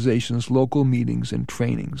organizations' local meetings and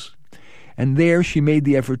trainings. And there she made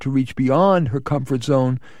the effort to reach beyond her comfort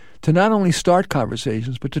zone to not only start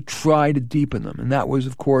conversations, but to try to deepen them. And that was,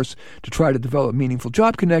 of course, to try to develop meaningful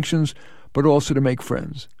job connections, but also to make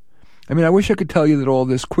friends. I mean, I wish I could tell you that all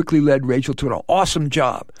this quickly led Rachel to an awesome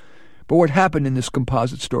job. But what happened in this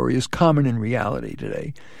composite story is common in reality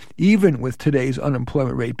today, even with today's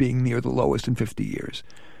unemployment rate being near the lowest in 50 years.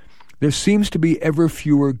 There seems to be ever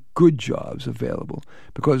fewer good jobs available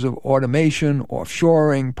because of automation,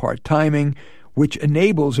 offshoring, part-timing, which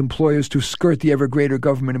enables employers to skirt the ever greater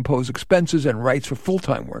government-imposed expenses and rights for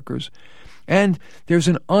full-time workers. And there's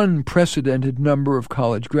an unprecedented number of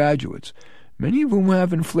college graduates, many of whom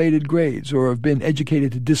have inflated grades or have been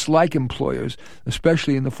educated to dislike employers,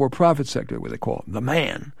 especially in the for-profit sector, where they call it the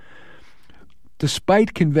man.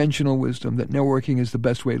 Despite conventional wisdom that networking is the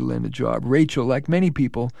best way to land a job, Rachel, like many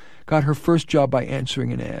people, got her first job by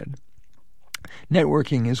answering an ad.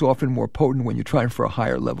 Networking is often more potent when you're trying for a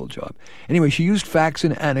higher-level job. Anyway, she used facts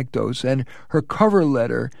and anecdotes, and her cover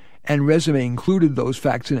letter and resume included those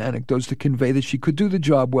facts and anecdotes to convey that she could do the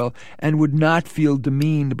job well and would not feel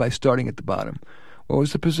demeaned by starting at the bottom. What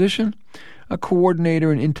was the position? A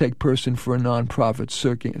coordinator and intake person for a nonprofit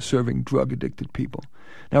serving drug-addicted people.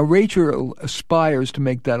 Now, Rachel aspires to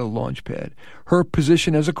make that a launch pad. Her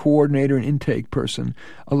position as a coordinator and intake person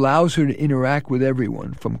allows her to interact with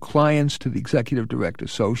everyone, from clients to the executive director.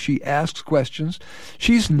 So she asks questions,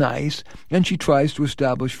 she's nice, and she tries to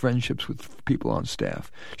establish friendships with people on staff.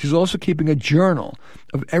 She's also keeping a journal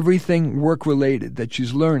of everything work-related that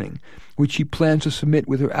she's learning, which she plans to submit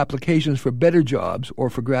with her applications for better jobs or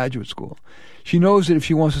for graduate school. She knows that if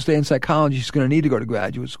she wants to stay in psychology, she's going to need to go to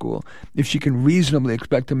graduate school if she can reasonably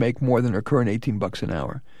expect to make more than her current $18 an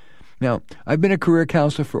hour. Now, I've been a career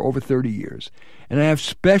counselor for over 30 years, and I have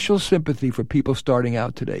special sympathy for people starting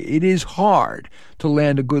out today. It is hard to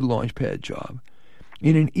land a good launchpad job.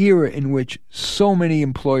 In an era in which so many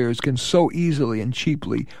employers can so easily and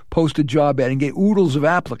cheaply post a job ad and get oodles of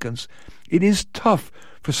applicants, it is tough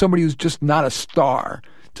for somebody who's just not a star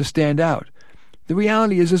to stand out. The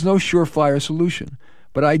reality is there's no surefire solution,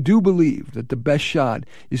 but I do believe that the best shot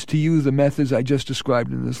is to use the methods I just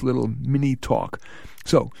described in this little mini talk.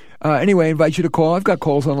 So, anyway, I invite you to call. I've got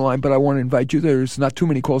calls on the line, but I want to invite you. There's not too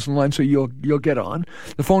many calls on the line, so you'll get on.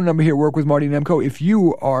 The phone number here, Work with Marty Nemko, if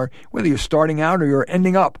you are, whether you're starting out or you're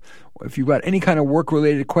ending up, or if you've got any kind of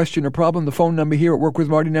work-related question or problem, the phone number here at Work with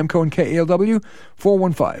Marty Nemko and KALW,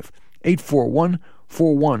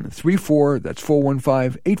 415-841-4134. That's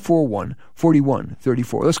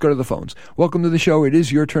 415-841-4134. Let's go to the phones. Welcome to the show. It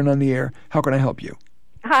is your turn on the air. How can I help you?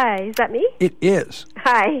 Hi, is that me? It is.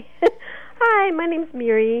 Hi. Hi, my name's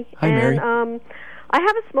Miri. Hi, Mary. And I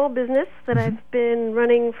have a small business that I've been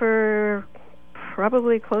running for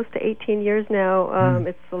probably close to 18 years now.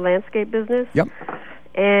 It's a landscape business. Yep.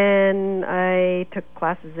 And I took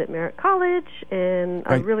classes at Merritt College, and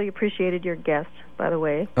I Right. really appreciated your guest, by the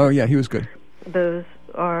way. Oh, yeah, he was good. Those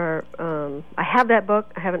are, I have that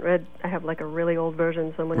book. I haven't read, I have like a really old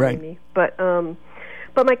version someone Right. gave me. But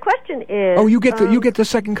my question is... Oh, you get the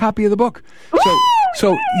second copy of the book.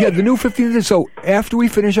 So yeah, the new 15. So after we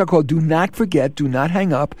finish our call, do not forget, do not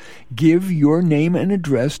hang up. Give your name and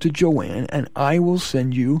address to Joanne, and I will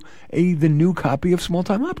send you the new copy of Small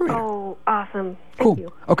Time Operator. Oh, awesome! Cool. Thank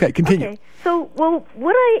you. Okay, continue. Okay. So, well,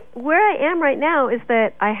 where I am right now is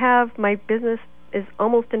that I have my business is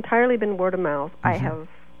almost entirely been word of mouth. I have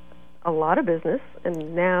a lot of business,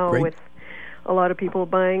 and now Great. with a lot of people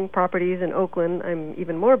buying properties in Oakland, I'm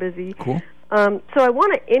even more busy. Cool. So I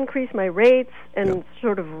want to increase my rates and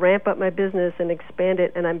sort of ramp up my business and expand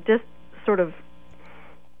it. And I'm just sort of,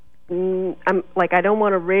 I'm like, I don't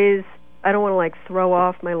want to like throw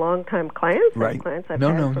off my longtime clients. Right. Clients I've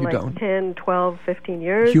No, had for you like don't. 10, 12, 15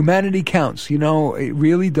 years. Humanity counts. You know, it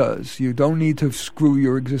really does. You don't need to screw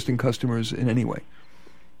your existing customers in any way.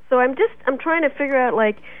 So I'm trying to figure out,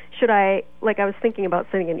 like, should I, like, I was thinking about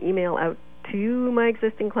sending an email out to my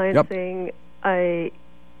existing clients saying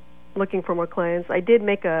looking for more clients. I did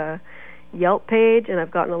make a Yelp page, and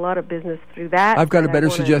I've gotten a lot of business through that. I've got a better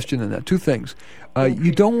suggestion than that. Two things.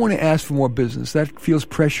 You don't want to ask for more business. That feels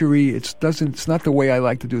pressury. It's not the way I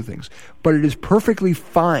like to do things. But it is perfectly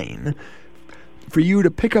fine for you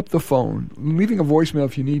to pick up the phone, leaving a voicemail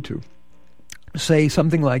if you need to. Say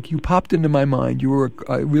something like, you popped into my mind.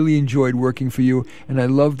 I really enjoyed working for you, and I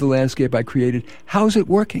love the landscape I created. How's it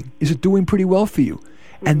working? Is it doing pretty well for you?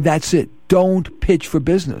 And that's it. Don't pitch for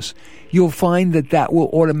business. You'll find that will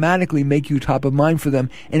automatically make you top of mind for them.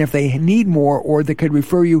 And if they need more or they could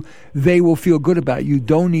refer you, they will feel good about it. You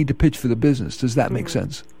don't need to pitch for the business. Does that make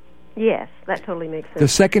sense? Yes, that totally makes sense. The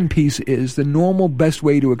second piece is the normal best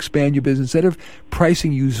way to expand your business, instead of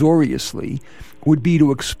pricing usuriously, would be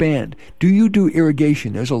to expand. Do you do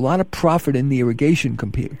irrigation? There's a lot of profit in the irrigation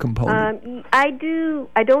component. I do.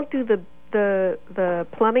 I don't do the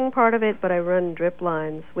plumbing part of it, but I run drip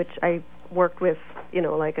lines, which I worked with,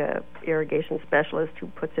 like a irrigation specialist who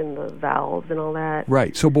puts in the valves and all that.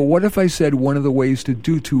 Right. So, but what if I said one of the ways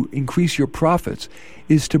to increase your profits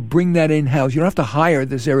is to bring that in-house? You don't have to hire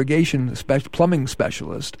this irrigation plumbing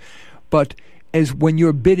specialist, but as when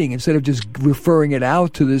you're bidding, instead of just referring it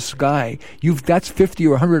out to this guy, that's $50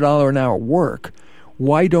 or $100 an hour work.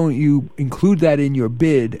 Why don't you include that in your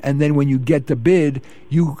bid, and then when you get the bid,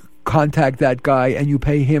 you contact that guy and you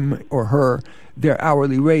pay him or her their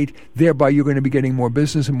hourly rate. Thereby, you're going to be getting more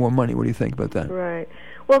business and more money. What do you think about that? Right.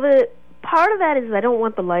 Well, the part of that is I don't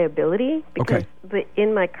want the liability, because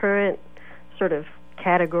in my current sort of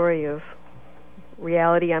category of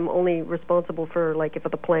reality, I'm only responsible for, like, if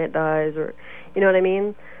the plant dies, or you know what I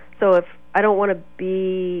mean. So if I don't want to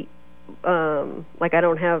be like, I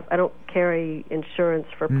don't carry insurance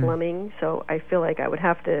for plumbing, so I feel like I would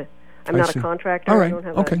have to. I'm not a contractor. All right. I don't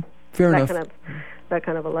have fair enough. That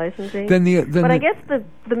kind of a licensing. But I guess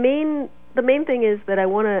the main thing is that I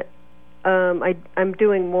want to. I'm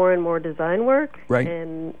doing more and more design work, right?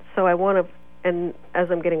 And so I want to. And as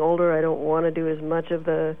I'm getting older, I don't want to do as much of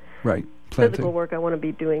the physical work. I want to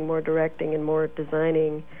be doing more directing and more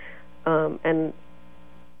designing, and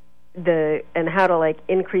how to, like,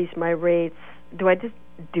 increase my rates. Do I just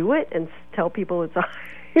do it and tell people it's a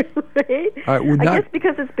high rate? I guess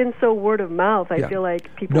because it's been so word of mouth, I feel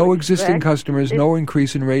like people no existing customers, no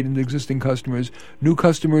increase in rate in the existing customers. New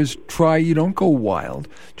customers, you don't go wild.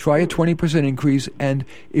 Try a 20% increase, and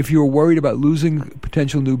if you're worried about losing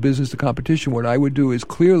potential new business to competition, what I would do is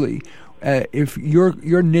clearly, if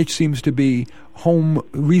your niche seems to be home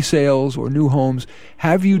resales or new homes,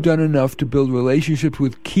 have you done enough to build relationships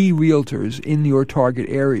with key realtors in your target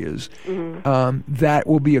areas? That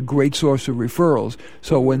will be a great source of referrals.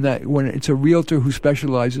 So when it's a realtor who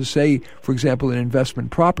specializes, say, for example, in investment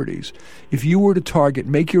properties, if you were to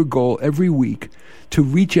make your goal every week to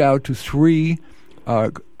reach out to 3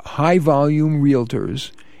 high-volume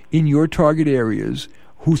realtors in your target areas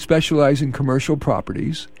who specialize in commercial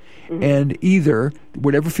properties, and either,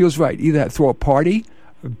 whatever feels right, either throw a party,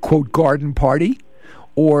 a quote, garden party,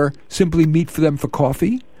 or simply meet for them for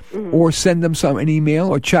coffee, or send them an email,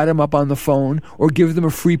 or chat them up on the phone, or give them a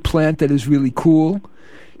free plant that is really cool,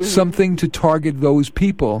 something to target those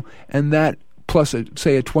people, and that plus,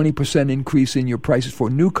 say, a 20% increase in your prices for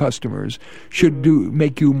new customers should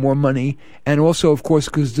make you more money. And also, of course,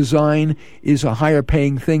 because design is a higher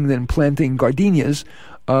paying thing than planting gardenias,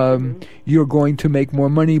 you're going to make more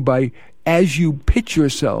money by, as you pitch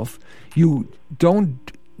yourself, you don't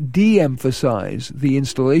de-emphasize the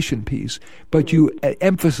installation piece, but you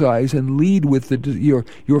emphasize and lead with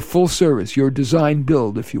your full service, your design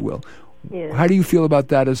build, if you will. Yeah. How do you feel about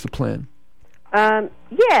that as the plan?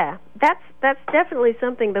 Yeah, that's definitely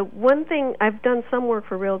something. The one thing, I've done some work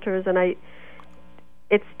for realtors, and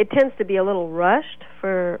it tends to be a little rushed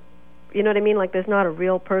for, you know what I mean? Like, there's not a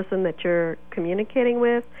real person that you're communicating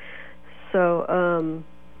with. So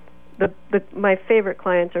my favorite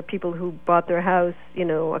clients are people who bought their house,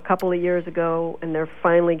 a couple of years ago, and they're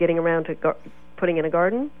finally getting around to putting in a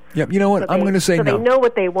garden. Yep. You know what? I'm going to say no. So they know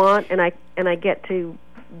what they want, and I get to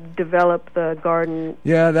develop the garden.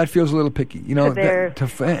 Yeah, that feels a little picky. Their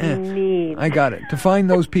needs. I got it. To find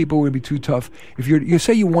those people would be too tough. If you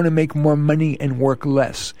say you want to make more money and work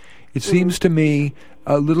less, it seems to me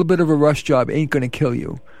a little bit of a rush job ain't going to kill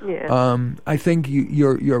you. Yeah. I think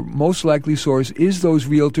your most likely source is those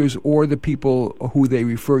realtors or the people who they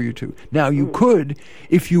refer you to. Now, you could,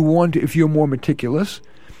 if you're more meticulous,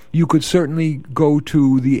 you could certainly go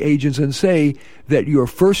to the agents and say that your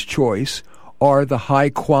first choice are the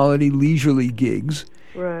high-quality leisurely gigs,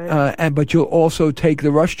 Right. But you'll also take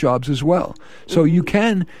the rush jobs as well. So you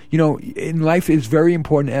can, in life it's very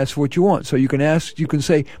important to ask for what you want. So you can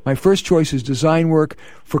say, my first choice is design work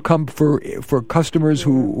for customers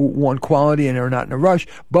who want quality and are not in a rush,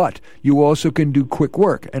 but you also can do quick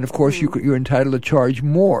work. And of course you're entitled to charge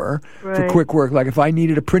more for quick work. Like if I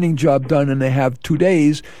needed a printing job done and they have 2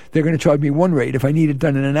 days, they're going to charge me one rate. If I need it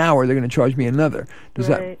done in an hour, they're going to charge me another. Does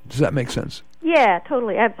that make sense? Yeah,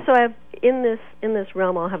 totally. I've in this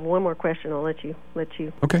realm. I'll have one more question. I'll let you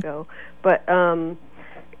go. But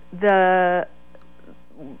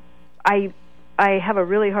I have a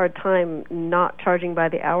really hard time not charging by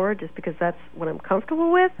the hour, just because that's what I'm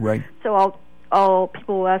comfortable with. Right. So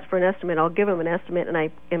people will ask for an estimate. I'll give them an estimate, and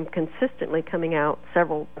I am consistently coming out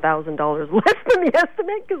several $1,000s less than the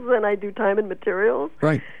estimate, because then I do time and materials.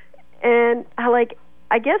 Right. And I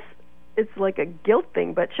guess it's like a guilt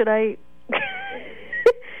thing, but should I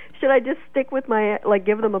just stick with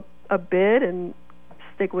give them a bid and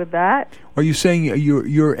stick with that? Are you saying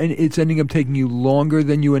it's ending up taking you longer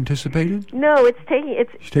than you anticipated? No, I'm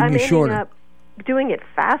ending shorter. up doing it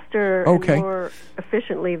faster and more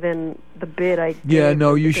efficiently than the bid I did. Yeah,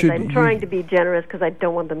 no, you should. I'm trying to be generous because I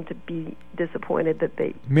don't want them to be disappointed that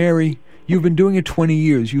they... Mary, you've been doing it 20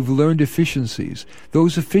 years. You've learned efficiencies.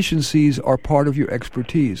 Those efficiencies are part of your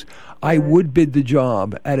expertise. I would bid the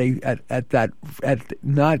job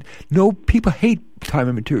people hate time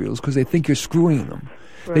and materials because they think you're screwing them.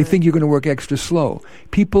 Right. They think you're going to work extra slow.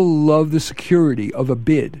 People love the security of a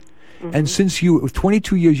bid. And since with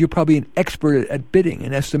 22 years, you're probably an expert at bidding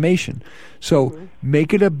and estimation. So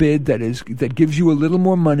make it a bid that gives you a little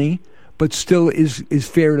more money, but still is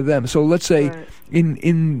fair to them. So let's say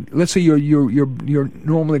let's say you're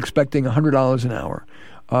normally expecting $100 an hour,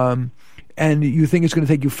 and you think it's going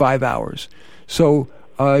to take you 5 hours. So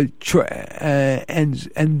so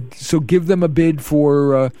give them a bid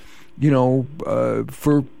for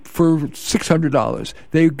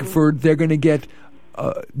 $600. They're going to get.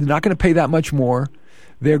 They're not going to pay that much more.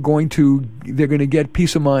 They're going to get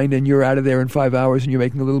peace of mind, and you're out of there in 5 hours, and you're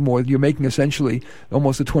making a little more. You're making essentially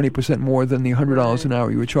almost 20% more than the $100 an hour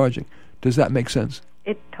you were charging. Does that make sense?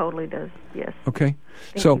 It totally does. Yes. Okay.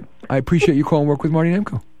 So I appreciate you calling Work with Marty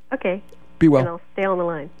Nemko. Okay. Be well. And I'll stay on the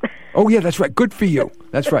line. Oh yeah, that's right. Good for you.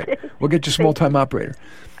 That's right. We'll get you a small-time operator.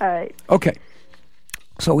 All right. Okay.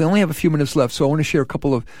 So we only have a few minutes left, so I want to share a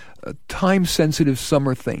couple of time-sensitive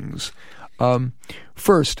summer things.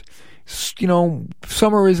 First,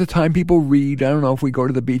 summer is a time people read. I don't know if we go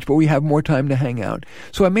to the beach, but we have more time to hang out.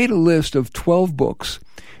 So I made a list of 12 books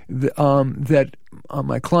that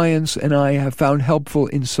my clients and I have found helpful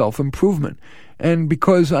in self-improvement. And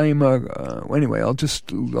because anyway, I'll list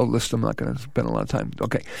them. I'm not going to spend a lot of time.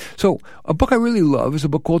 Okay. So a book I really love is a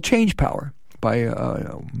book called Change Power by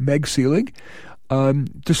Meg Selig.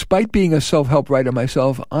 Despite being a self-help writer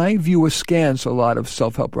myself, I view askance a lot of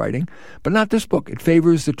self-help writing, but not this book. It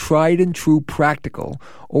favors the tried-and-true practical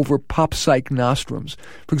over pop-psych nostrums.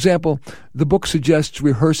 For example, the book suggests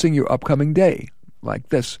rehearsing your upcoming day, like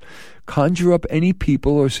this. Conjure up any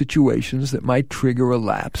people or situations that might trigger a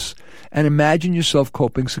lapse, and imagine yourself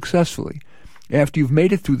coping successfully. After you've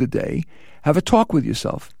made it through the day, have a talk with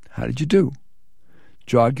yourself. How did you do?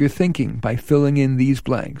 Jog your thinking by filling in these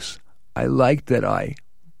blanks. I like that I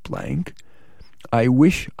blank. I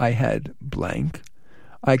wish I had blank.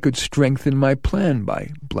 I could strengthen my plan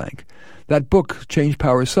by blank. That book, Change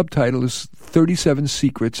Power's subtitle is 37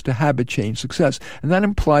 Secrets to Habit Change Success. And that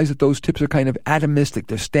implies that those tips are kind of atomistic.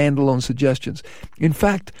 They're standalone suggestions. In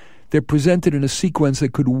fact, they're presented in a sequence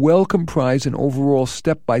that could well comprise an overall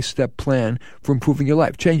step-by-step plan for improving your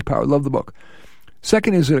life. Change Power. Love the book.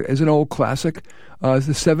 Second is an old classic,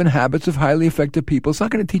 The 7 Habits of Highly Effective People. It's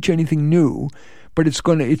not going to teach you anything new, but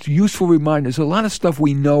it's useful reminders. A lot of stuff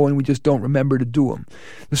we know and we just don't remember to do them.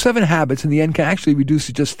 The 7 habits in the end can actually reduce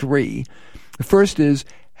to just 3. The first is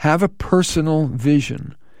have a personal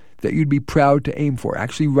vision that you'd be proud to aim for.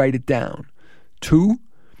 Actually write it down. 2,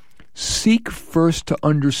 seek first to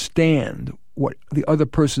understand what the other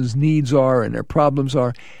person's needs are and their problems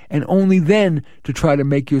are, and only then to try to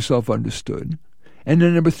make yourself understood. And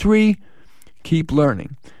then number 3, keep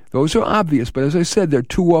learning. Those are obvious, but as I said, they're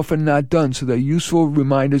too often not done, so they're useful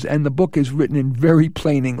reminders, and the book is written in very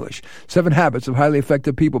plain English. 7 Habits of Highly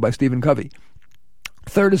Effective People by Stephen Covey.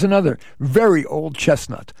 Third is another very old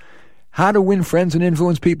chestnut, How to Win Friends and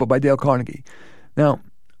Influence People by Dale Carnegie. Now,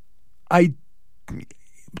 I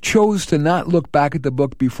chose to not look back at the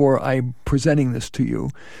book before I'm presenting this to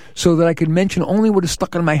you so that I could mention only what is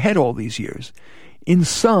stuck in my head all these years. In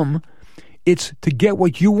sum, it's to get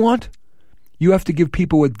what you want, you have to give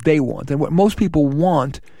people what they want. And what most people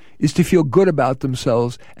want is to feel good about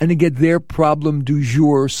themselves and to get their problem du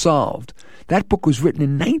jour solved. That book was written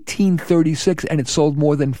in 1936, and it sold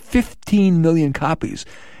more than 15 million copies.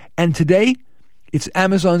 And today, its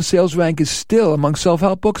Amazon sales rank is still, among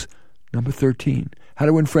self-help books, number 13, How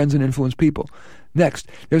to Win Friends and Influence People. Next,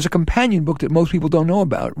 there's a companion book that most people don't know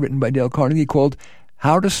about, written by Dale Carnegie, called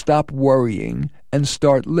How to Stop Worrying and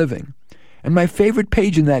Start Living. And my favorite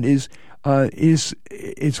page in that is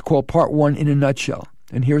it's called Part 1 in a Nutshell.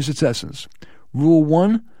 And here's its essence. Rule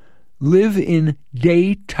 1, live in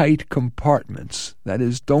day-tight compartments. That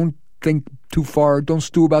is, don't think too far, don't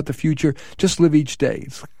stew about the future, just live each day.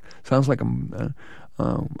 It sounds like a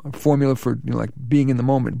formula for like being in the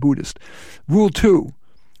moment, Buddhist. Rule 2,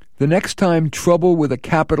 the next time trouble with a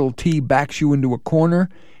capital T backs you into a corner,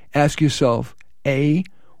 ask yourself, A,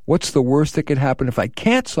 what's the worst that could happen if I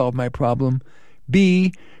can't solve my problem?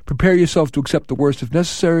 B, prepare yourself to accept the worst if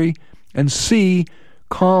necessary. And C,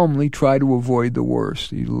 calmly try to avoid the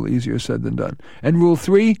worst. A little easier said than done. And rule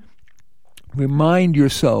 3, remind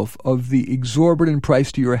yourself of the exorbitant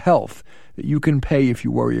price to your health that you can pay if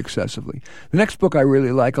you worry excessively. The next book I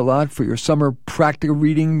really like a lot for your summer practical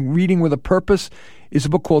reading with a purpose, is a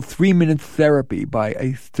book called 3-Minute Therapy by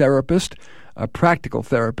a therapist, a practical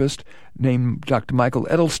therapist named Dr. Michael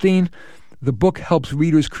Edelstein. The book helps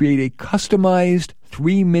readers create a customized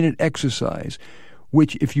 3-minute exercise,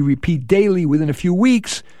 which, if you repeat daily within a few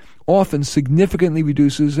weeks, often significantly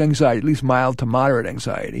reduces anxiety, at least mild to moderate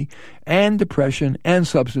anxiety, and depression and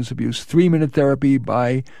substance abuse. 3-Minute Therapy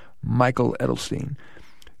by Michael Edelstein.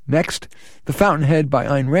 Next, The Fountainhead by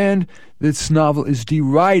Ayn Rand. This novel is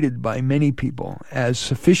derided by many people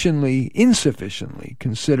as insufficiently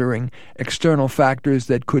considering external factors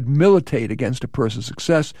that could militate against a person's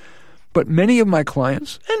success. But many of my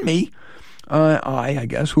clients, and me, I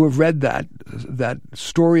guess, who have read that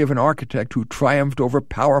story of an architect who triumphed over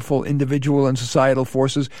powerful individual and societal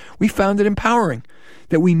forces, we found it empowering,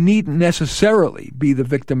 that we needn't necessarily be the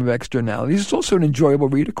victim of externalities. It's also an enjoyable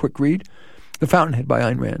read, a quick read. The Fountainhead by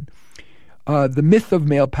Ayn Rand. The Myth of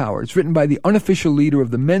Male Power. It's written by the unofficial leader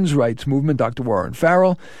of the men's rights movement, Dr. Warren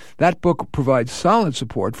Farrell. That book provides solid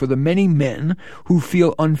support for the many men who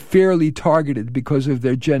feel unfairly targeted because of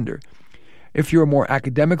their gender. If you're a more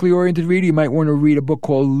academically oriented reader, you might want to read a book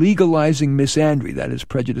called Legalizing Misandry, that is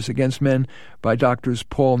Prejudice Against Men, by Drs.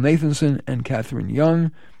 Paul Nathanson and Catherine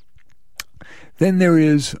Young. Then there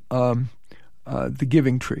is The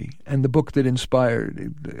Giving Tree, and the book that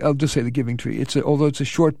inspired, I'll just say The Giving Tree. Although it's a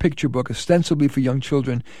short picture book, ostensibly for young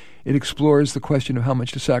children, it explores the question of how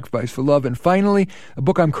much to sacrifice for love. And finally, a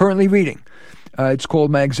book I'm currently reading. It's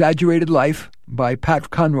called My Exaggerated Life by Pat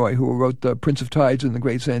Conroy, who wrote The Prince of Tides and The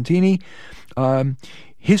Great Santini.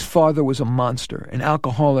 His father was a monster, an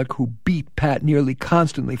alcoholic who beat Pat nearly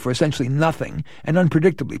constantly for essentially nothing, and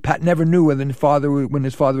unpredictably. Pat never knew when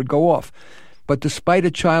his father would go off. But despite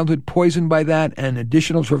a childhood poisoned by that and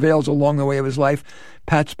additional travails along the way of his life,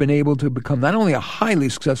 Pat's been able to become not only a highly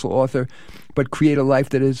successful author, but create a life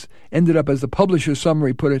that has ended up, as the publisher's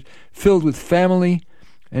summary put it, filled with family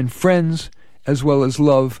and friends, as well as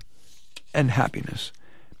love and happiness.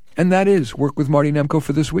 And that is Work with Marty Nemko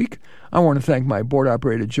for this week. I want to thank my board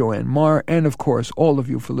operator, Joanne Marr, and, of course, all of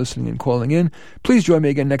you for listening and calling in. Please join me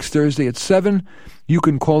again next Thursday at 7. You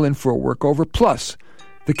can call in for a workover, plus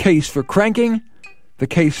the case for cranking, the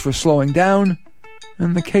case for slowing down,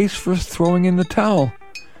 and the case for throwing in the towel.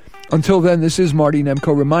 Until then, this is Marty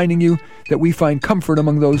Nemko reminding you that we find comfort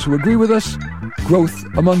among those who agree with us, growth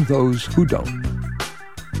among those who don't.